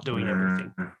 you're not doing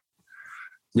everything.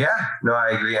 Yeah, no, I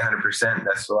agree 100%.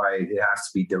 That's why it has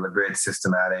to be deliberate,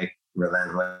 systematic,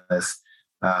 relentless.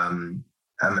 I'm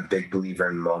a big believer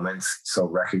in moments. So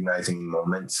recognizing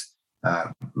moments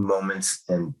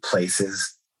and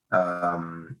places.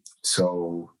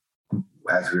 So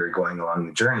as we were going along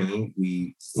the journey,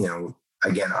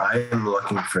 again, I'm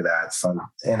looking for that. So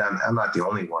I'm not the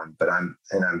only one, but I'm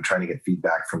trying to get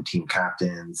feedback from team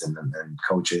captains and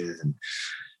coaches,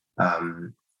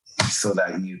 and so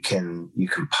that you can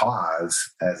pause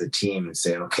as a team and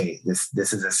say, okay, this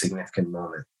is a significant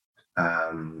moment.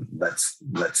 Let's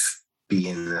be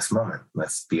in this moment.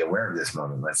 Let's be aware of this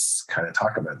moment. Let's kind of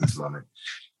talk about this moment.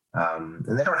 And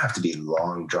they don't have to be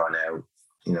long, drawn out,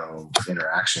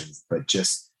 interactions, but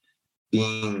just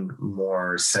being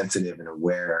more sensitive and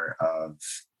aware of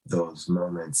those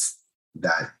moments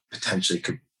that potentially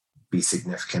could be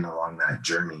significant along that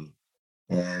journey,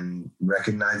 and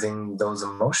recognizing those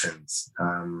emotions,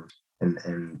 and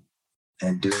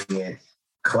doing it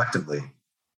collectively.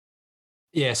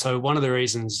 Yeah. So one of the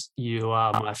reasons you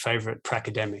are my favorite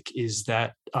pracademic is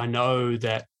that I know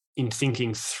that in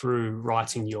thinking through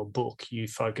writing your book, you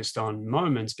focused on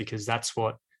moments because that's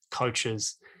what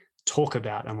coaches talk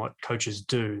about and what coaches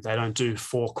do. They don't do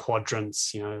 4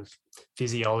 quadrants,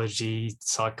 physiology,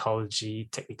 psychology,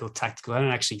 technical, tactical. They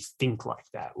don't actually think like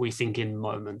that. We think in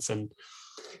moments, and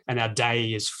our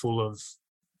day is full of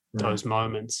those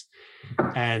moments.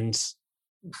 And,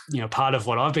 part of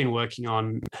what I've been working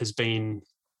on has been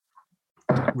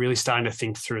really starting to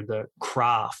think through the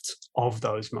craft of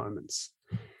those moments.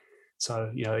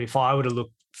 So, if I were to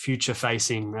look future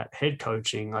facing at head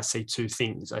coaching, I see 2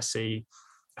 things. I see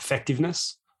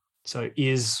effectiveness. So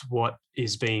is what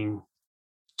is being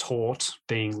taught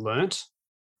being learnt?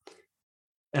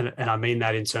 And I mean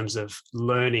that in terms of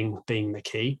learning being the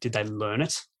key. Did they learn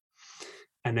it?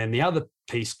 And then the other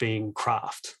piece being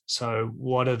craft. So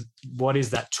what is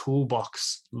that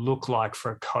toolbox look like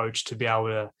for a coach to be able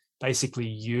to basically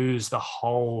use the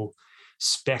whole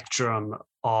spectrum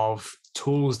of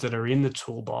tools that are in the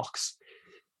toolbox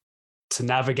to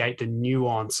navigate the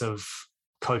nuance of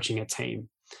coaching a team?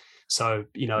 So,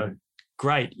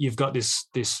 great, you've got this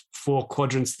 4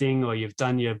 quadrants thing, or you've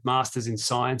done your master's in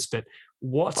science, but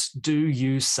what do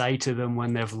you say to them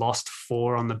when they've lost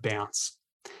 4 on the bounce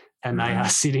and they are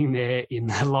sitting there in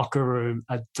the locker room,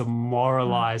 a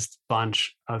demoralized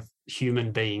bunch of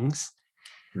human beings?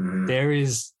 There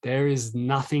is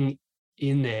nothing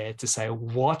in there to say,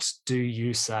 what do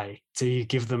you say? Do you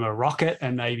give them a rocket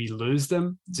and maybe lose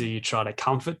them? Do you try to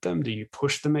comfort them? Do you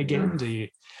push them again? Do you?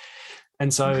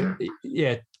 And so,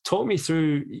 talk me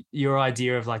through your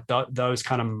idea of like those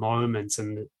kind of moments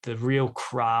and the real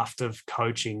craft of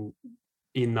coaching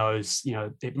in those.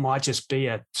 It might just be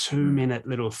a 2-minute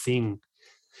little thing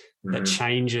that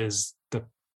changes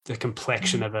the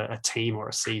complexion of a team or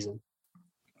a season.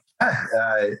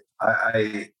 I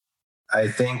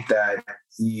think that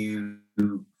you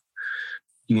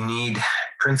need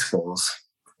principles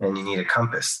and you need a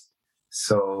compass.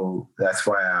 So that's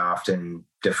why I often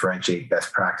differentiate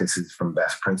best practices from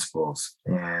best principles.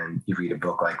 And you read a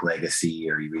book like Legacy,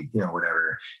 or you read,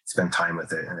 whatever, spend time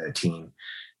with a team,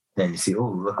 and you see,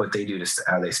 oh, look what they do to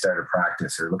how they start a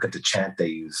practice, or look at the chant they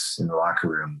use in the locker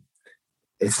room.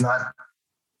 It's not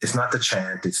the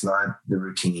chant. It's not the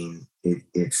routine.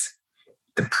 It's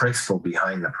the principle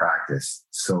behind the practice.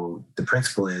 So the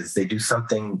principle is they do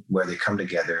something where they come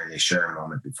together and they share a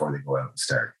moment before they go out and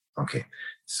start. Okay.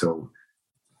 So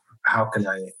how can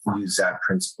I use that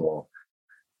principle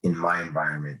in my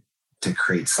environment to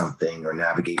create something or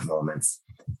navigate moments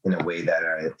in a way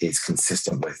that is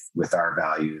consistent with our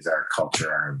values, our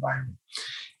culture, our environment?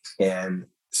 And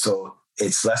so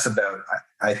it's less about,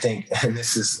 I think, and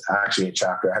this is actually a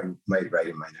chapter I might write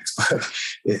in my next book.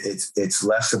 It's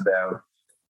less about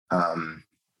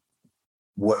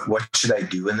what should I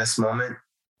do in this moment,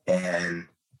 and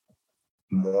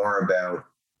more about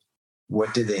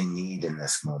what do they need in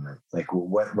this moment? Like,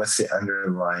 what's the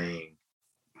underlying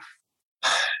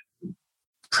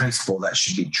principle that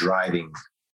should be driving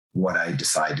what I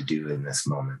decide to do in this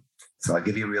moment? So I'll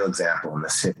give you a real example. In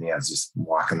this hit me, I was just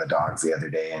walking the dogs the other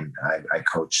day, and I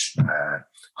coach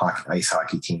ice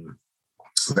hockey team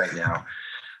right now.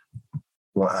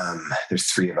 Well,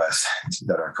 there's 3 of us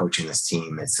that are coaching this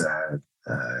team. It's a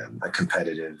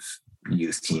competitive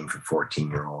youth team for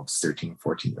 14-year-olds, 13,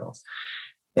 14-year-olds.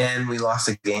 And we lost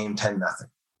a game 10-0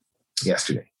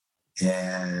 yesterday.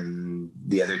 and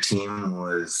the other team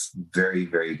was very,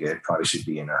 very good. Probably should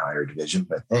be in a higher division,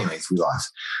 but anyways, we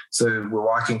lost. So we're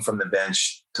walking from the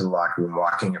bench to the locker room,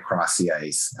 walking across the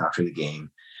ice after the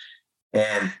game.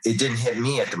 And it didn't hit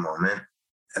me at the moment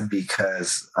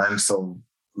because I'm so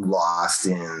lost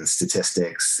in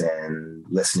statistics and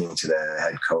listening to the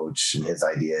head coach and his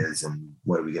ideas and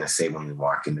what are we going to say when we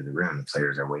walk into the room. The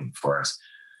players are waiting for us.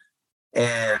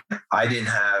 And I didn't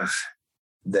have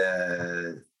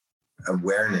the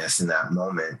awareness in that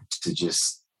moment to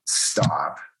just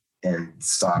stop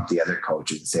the other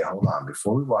coaches and say, hold on,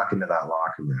 before we walk into that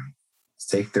locker room, let's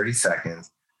take 30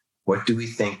 seconds. What do we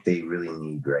think they really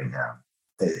need right now?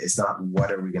 It's not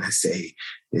what are we going to say.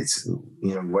 It's,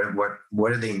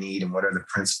 what do they need and what are the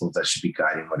principles that should be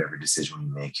guiding whatever decision we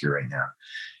make here right now?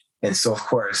 And so, of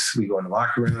course, we go in the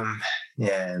locker room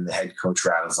and the head coach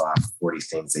rattles off 40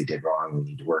 things they did wrong, we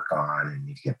need to work on and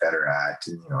need to get better at.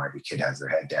 And, every kid has their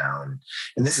head down.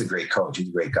 And this is a great coach. He's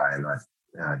a great guy. I'm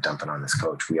not dumping on this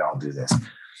coach. We all do this.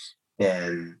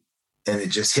 And it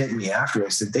just hit me after. I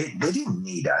said, they didn't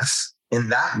need us. In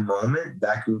that moment,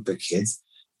 that group of kids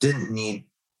didn't need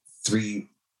 3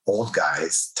 old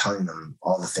guys telling them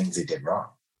all the things they did wrong.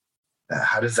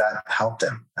 How does that help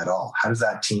them at all? How does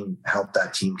that team help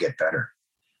that team get better?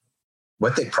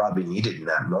 What they probably needed in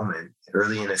that moment,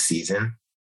 early in a season,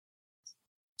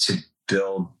 to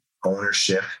build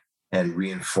ownership and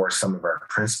reinforce some of our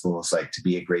principles, like to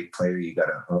be a great player, you got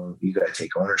to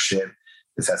take ownership.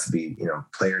 This has to be,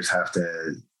 players have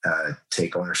to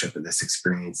take ownership of this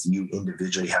experience. You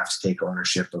individually have to take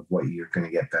ownership of what you're going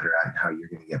to get better at and how you're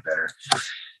going to get better.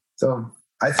 So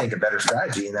I think a better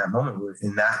strategy in that moment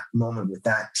with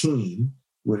that team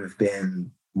would have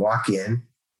been walk in,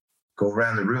 go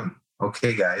around the room.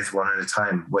 Okay, guys, one at a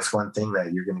time. What's one thing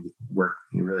that you're going to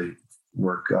really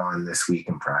work on this week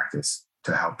in practice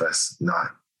to help us not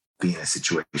be in a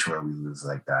situation where we lose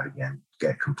like that again,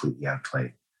 get completely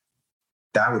outplayed?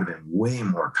 That would have been way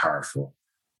more powerful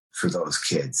for those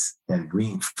kids and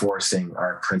reinforcing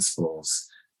our principles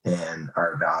and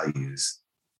our values.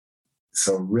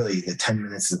 So really the 10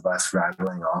 minutes of us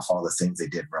rattling off all the things they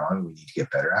did wrong, we need to get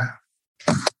better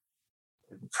at,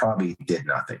 it probably did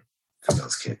nothing for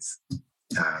those kids.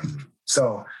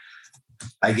 So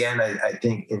again, I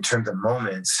think in terms of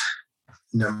moments,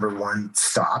 number one,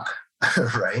 stop,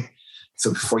 right?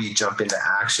 So before you jump into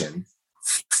action,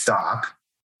 stop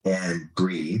and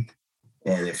breathe.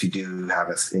 And if you do have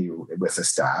with a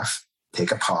staff,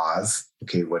 take a pause.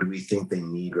 Okay, what do we think they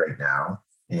need right now?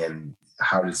 And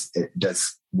how does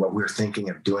what we're thinking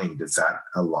of doing, does that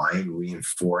align,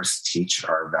 reinforce, teach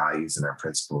our values and our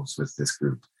principles with this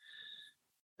group?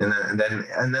 And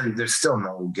then there's still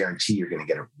no guarantee you're going to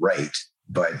get it right,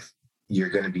 but you're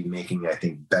going to be making, I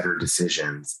think, better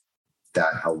decisions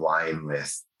that align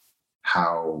with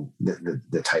how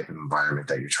the type of environment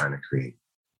that you're trying to create.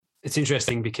 It's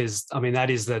interesting because,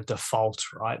 that is the default,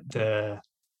 right?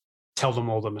 Tell them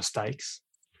all the mistakes.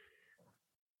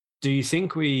 Do you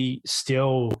think we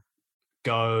still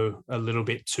go a little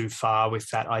bit too far with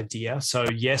that idea? So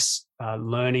yes,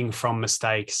 learning from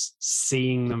mistakes,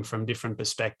 seeing them from different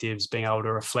perspectives, being able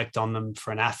to reflect on them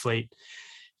for an athlete,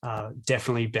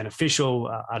 definitely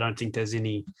beneficial. I don't think there's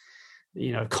any,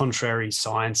 contrary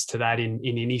science to that in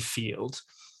any field,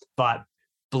 but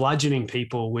bludgeoning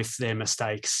people with their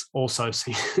mistakes also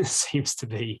seems to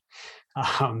be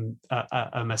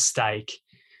a mistake.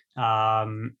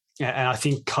 And I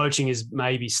think coaching is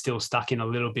maybe still stuck in a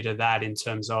little bit of that in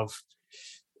terms of,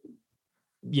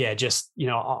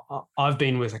 I've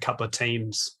been with a couple of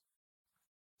teams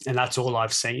and that's all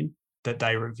I've seen that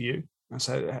they review.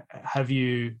 So have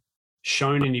you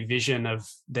shown any vision of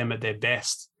them at their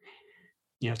best,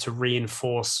 to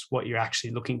reinforce what you're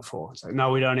actually looking for? So no,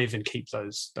 we don't even keep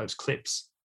those clips,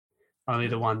 only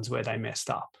the ones where they messed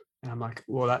up. And I'm like,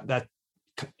 well, that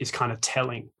is kind of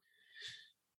telling.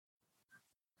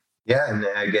 Yeah, and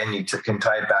again, you can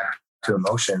tie it back to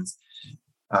emotions.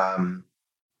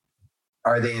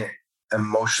 Are they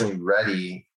emotionally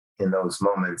ready in those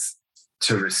moments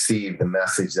to receive the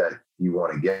message that you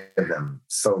want to give them?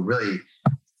 So really,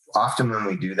 often when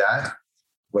we do that,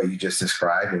 what you just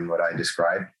described and what I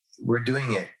described, we're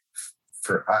doing it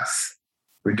for us.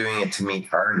 We're doing it to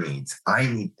meet our needs.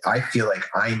 I feel like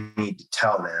I need to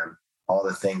tell them all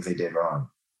the things they did wrong,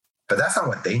 but that's not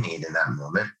what they need in that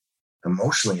moment.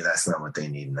 Emotionally, that's not what they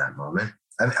need in that moment.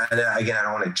 And again, I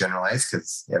don't want to generalize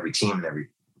because every team and every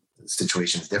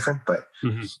situation is different, but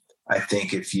I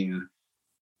think if you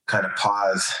kind of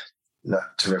pause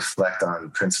not to reflect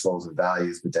on principles and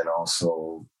values, but then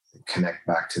also connect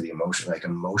back to the emotion, like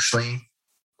emotionally,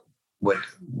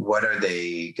 what are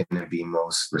they going to be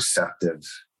most receptive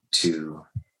to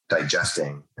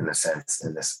digesting, in a sense,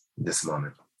 in this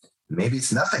moment? Maybe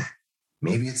it's nothing.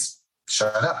 Maybe it's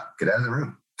shut up, get out of the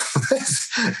room.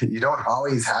 You don't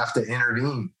always have to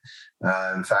intervene.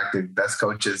 In fact, the best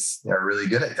coaches are really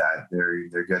good at that.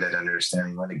 They're good at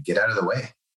understanding when to get out of the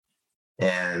way.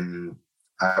 And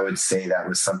I would say that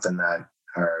was something that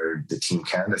the Team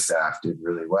Canada staff did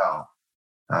really well.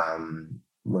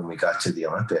 When we got to the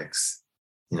Olympics,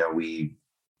 we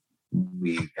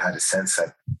had a sense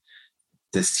that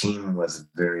this team was a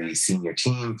very senior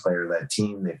team, player-led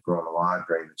team. They've grown a lot,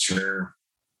 very mature.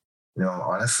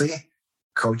 Honestly,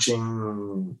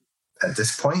 coaching at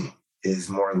this point is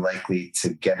more likely to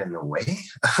get in the way.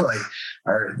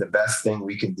 The best thing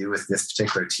we can do with this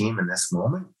particular team in this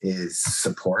moment is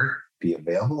support, be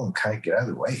available, and kind of get out of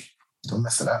the way. Don't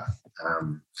mess it up.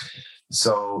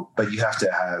 But you have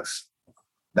to have,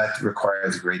 that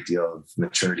requires a great deal of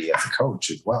maturity as a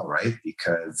coach as well, right?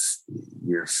 Because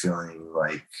you're feeling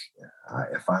like,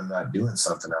 if I'm not doing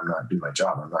something, I'm not doing my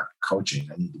job. I'm not coaching.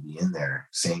 I need to be in there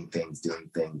saying things, doing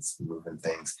things, moving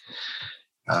things.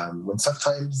 When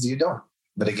sometimes you don't.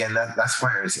 But again, that's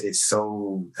where it's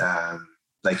so,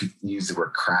 like you use the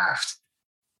word craft,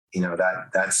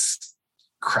 that's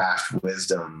craft,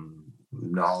 wisdom,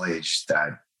 knowledge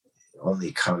that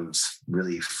only comes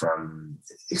really from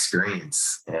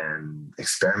experience and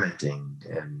experimenting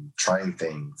and trying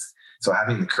things. So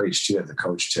having the courage too, as a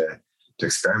coach, to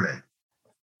experiment.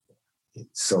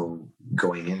 So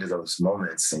going into those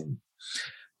moments, and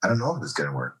I don't know if it's going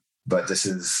to work, but this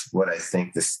is what I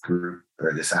think this group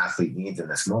or this athlete needs in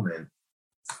this moment.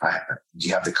 Do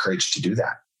you have the courage to do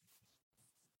that?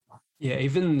 Yeah,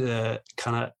 even the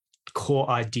kind of core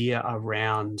idea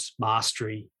around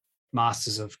mastery,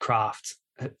 masters of craft,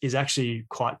 is actually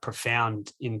quite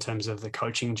profound in terms of the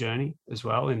coaching journey as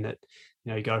well, in that,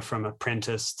 you go from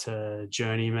apprentice to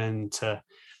journeyman to,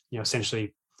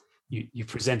 essentially you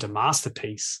present a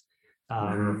masterpiece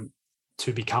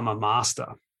to become a master.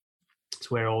 It's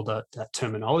where all that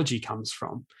terminology comes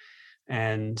from.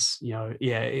 And,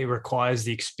 it requires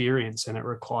the experience, and it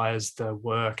requires the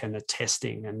work and the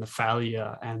testing and the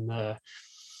failure and the,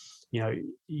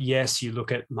 yes, you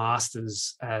look at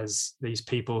masters as these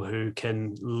people who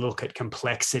can look at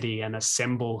complexity and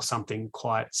assemble something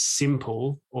quite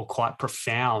simple or quite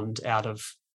profound out of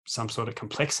some sort of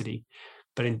complexity.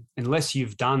 But unless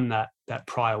you've done that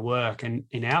prior work, and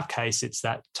in our case, it's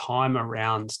that time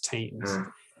around teams,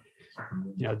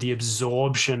 the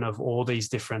absorption of all these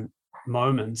different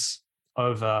moments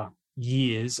over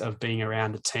years of being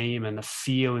around a team and the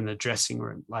feel in the dressing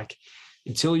room, like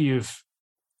until you've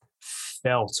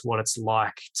felt what it's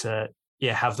like to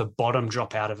have the bottom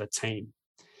drop out of a team,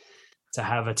 to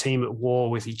have a team at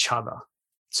war with each other,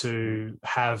 to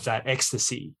have that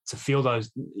ecstasy, to feel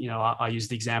those, I use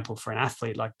the example for an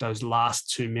athlete, like those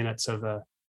last 2 minutes of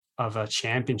a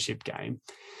championship game.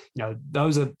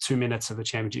 Those are 2 minutes of a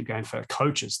championship game for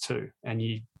coaches too. And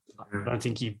I don't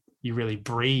think you really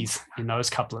breathe in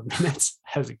those couple of minutes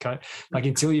as a coach. Like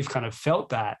until you've kind of felt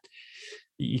that,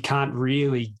 you can't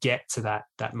really get to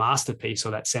that masterpiece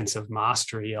or that sense of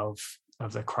mastery of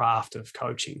the craft of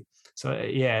coaching. So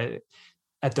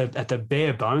at the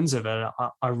bare bones of it,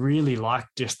 I really like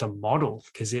just the model,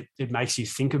 because it makes you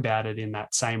think about it in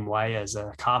that same way as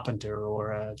a carpenter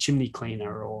or a chimney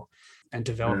cleaner and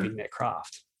developing their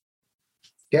craft.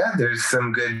 Yeah, there's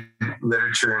some good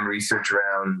literature and research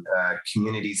around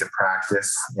communities of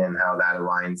practice and how that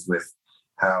aligns with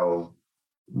how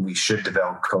we should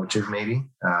develop coaches, maybe.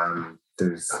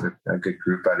 There's a good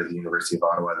group out of the University of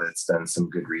Ottawa that's done some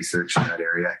good research in that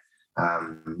area.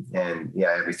 And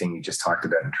everything you just talked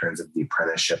about in terms of the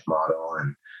apprenticeship model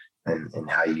and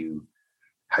how you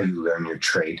learn your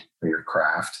trade or your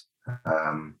craft.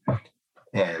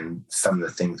 And some of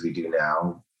the things we do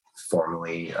now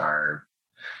formally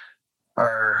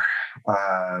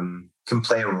can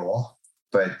play a role,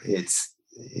 but it's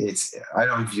I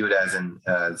don't view it as an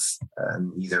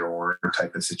either or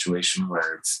type of situation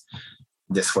where it's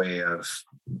this way of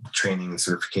training and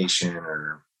certification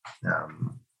or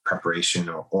preparation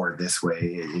or this way.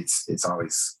 It's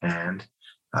always and.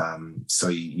 So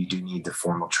you do need the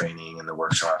formal training and the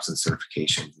workshops and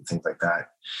certifications and things like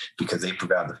that, because they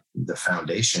provide the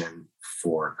foundation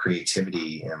for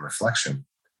creativity and reflection.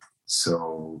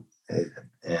 So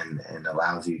and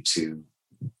allows you to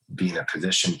be in a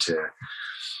position to,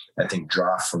 I think,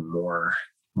 draw from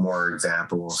more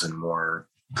examples and more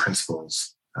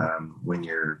principles when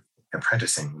you're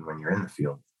apprenticing, when you're in the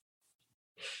field.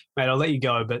 Mate, I'll let you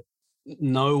go, but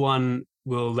no one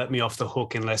will let me off the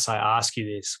hook unless I ask you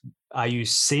this. Are you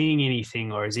seeing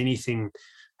anything, or is anything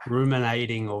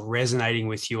ruminating or resonating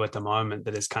with you at the moment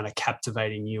that is kind of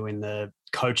captivating you in the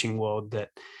coaching world that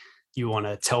you want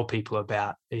to tell people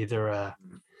about? Either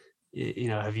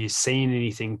have you seen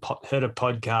anything, heard of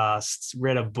podcasts,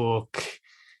 read a book?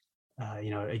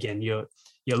 Again, you're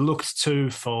looked to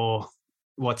for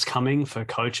what's coming for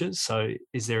coaches. So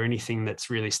is there anything that's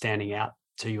really standing out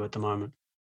to you at the moment?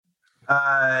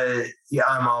 Yeah,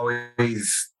 I'm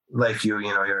always like you.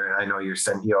 I know you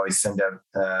always send out.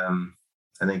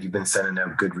 I think you've been sending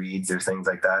out good reads or things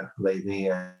like that lately,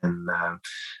 and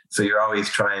so you're always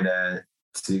trying to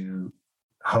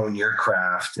hone your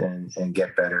craft and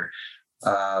get better.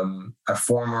 A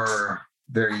former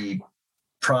very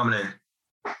prominent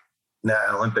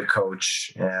Olympic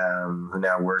coach who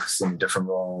now works in a different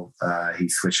role. He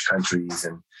switched countries,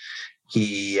 and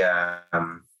he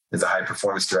is a high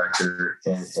performance director.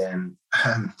 And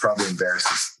I'm probably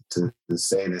embarrassed to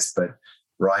say this, but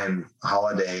Ryan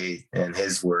Holiday and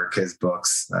his work, his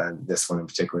books, this one in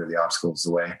particular, The Obstacles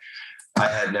Away, I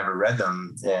had never read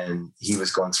them, and he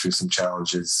was going through some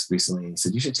challenges recently. He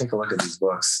said, "You should take a look at these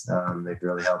books. They've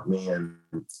really helped me." And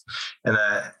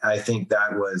I think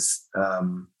that was,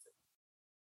 I'm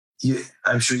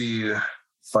sure you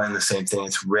find the same thing.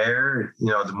 It's rare,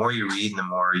 the more you read and the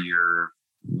more you're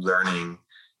learning,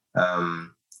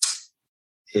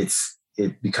 it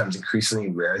becomes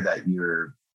increasingly rare that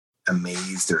you're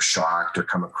amazed or shocked or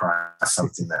come across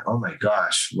something that, oh my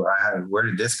gosh, where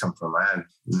did this come from? I had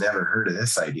never heard of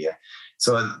this idea.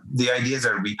 So the ideas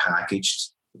are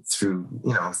repackaged through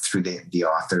the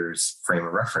author's frame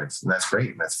of reference, and that's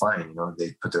great. And that's fine.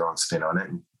 They put their own spin on it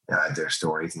and add their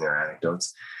stories and their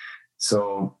anecdotes.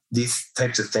 So these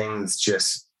types of things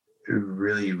just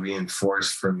really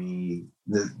reinforce for me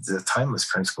the timeless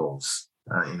principles,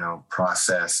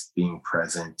 process, being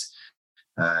present,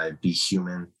 be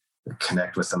human,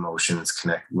 connect with emotions,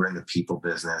 we're in the people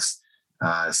business.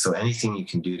 So anything you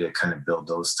can do to kind of build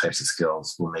those types of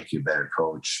skills will make you a better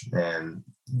coach. And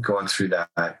going through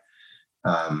that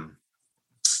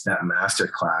master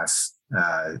class,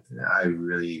 I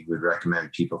really would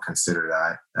recommend people consider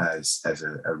that as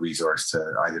a resource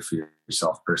to either for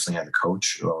yourself personally as a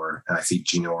coach, and I see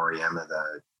Gino Auriemma,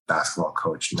 the basketball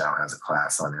coach, now has a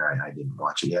class on there. I didn't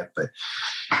watch it yet, but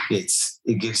it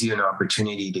gives you an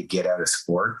opportunity to get out of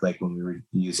sport. Like when we were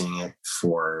using it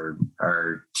for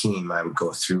our team, I would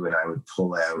go through and I would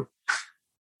pull out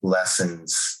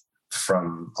lessons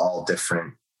from all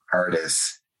different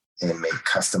artists and make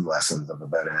custom lessons of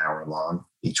about an hour long,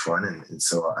 each one. And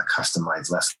so a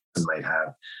customized lesson might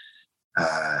have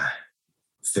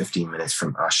 15 minutes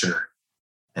from Usher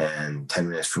and 10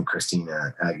 minutes from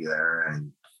Christina Aguilera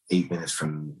and 8 minutes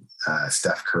from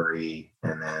Steph Curry,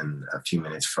 and then a few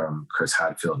minutes from Chris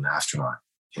Hadfield, an astronaut.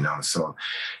 So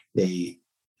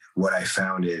what I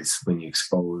found is when you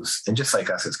expose, and just like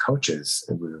us as coaches,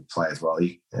 it would apply as well,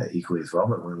 equally as well,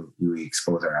 but when we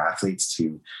expose our athletes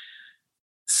to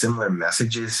similar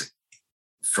messages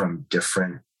from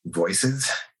different voices,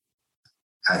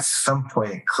 at some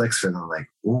point it clicks for them, like,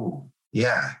 ooh,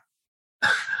 yeah.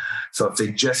 So if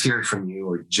they just hear it from you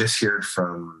or just hear it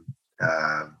from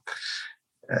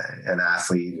an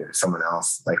athlete or someone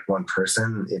else, like one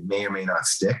person, it may or may not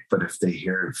stick. But if they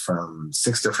hear it from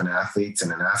 6 different athletes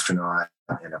and an astronaut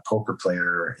and a poker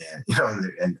player,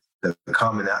 and the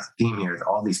common theme here is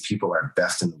all these people are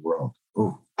best in the world.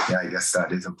 Ooh, yeah, I guess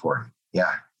that is important.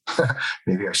 Yeah,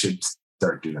 maybe I should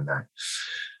start doing that.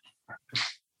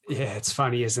 Yeah, it's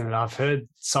funny, isn't it? I've heard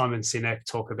Simon Sinek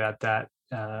talk about that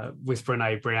with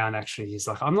Brene Brown. Actually, he's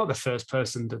like, I'm not the first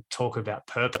person to talk about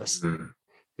purpose. Mm-hmm.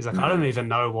 He's like, I don't even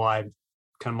know why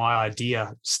kind of my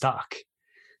idea stuck.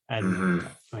 And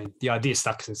I mean, the idea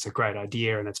stuck because it's a great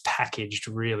idea and it's packaged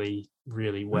really,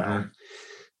 really well.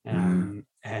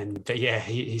 But yeah,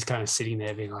 he's kind of sitting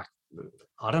there being like,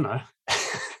 I don't know.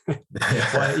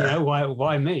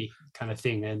 why me kind of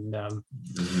thing. And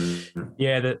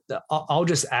I'll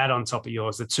just add on top of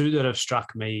yours, the two that have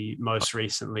struck me most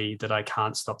recently that I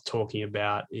can't stop talking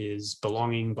about is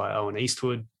Belonging by Owen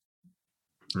Eastwood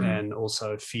and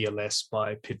also Fear Less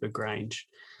by Pippa Grange.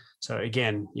 So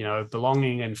again,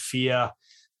 belonging and fear,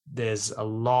 there's a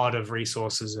lot of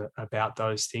resources about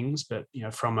those things, but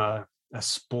from a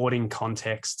sporting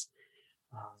context,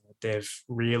 they've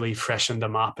really freshened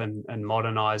them up and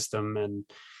modernized them, and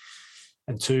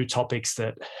two topics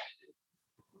that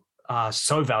are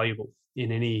so valuable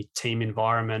in any team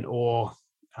environment or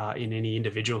in any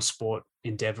individual sport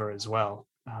endeavor as well.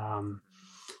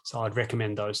 So I'd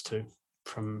recommend those two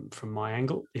from my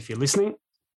angle if you're listening.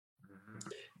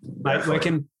 Mate,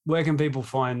 where can people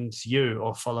find you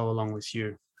or follow along with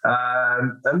you?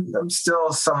 I'm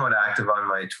still somewhat active on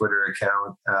my Twitter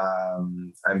account.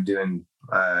 I'm doing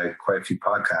quite a few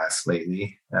podcasts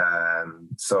lately.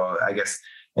 So I guess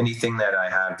anything that I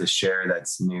have to share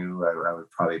that's new, I would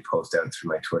probably post out through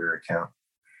my Twitter account.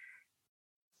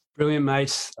 Brilliant,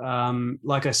 mate.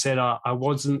 Like I said, I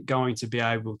wasn't going to be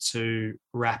able to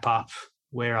wrap up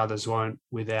Where Others Won't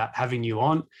without having you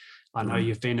on. I know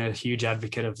you've been a huge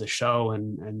advocate of the show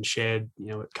and shared,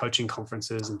 at coaching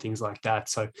conferences and things like that.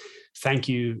 So thank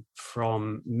you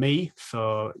from me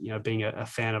for, being a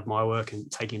fan of my work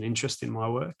and taking an interest in my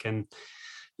work. And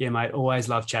yeah, mate, always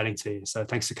love chatting to you. So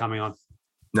thanks for coming on.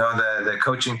 No, the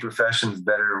coaching profession is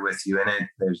better with you in it.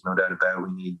 There's no doubt about it.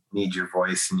 We need your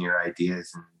voice and your ideas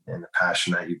and the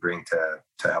passion that you bring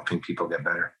to helping people get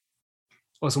better.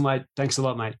 Awesome, mate. Thanks a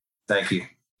lot, mate. Thank you.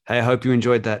 Hey, I hope you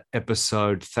enjoyed that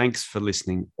episode. Thanks for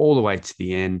listening all the way to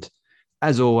the end.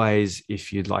 As always,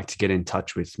 if you'd like to get in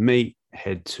touch with me,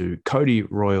 head to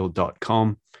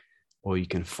codyroyal.com or you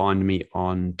can find me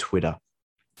on Twitter.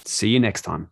 See you next time.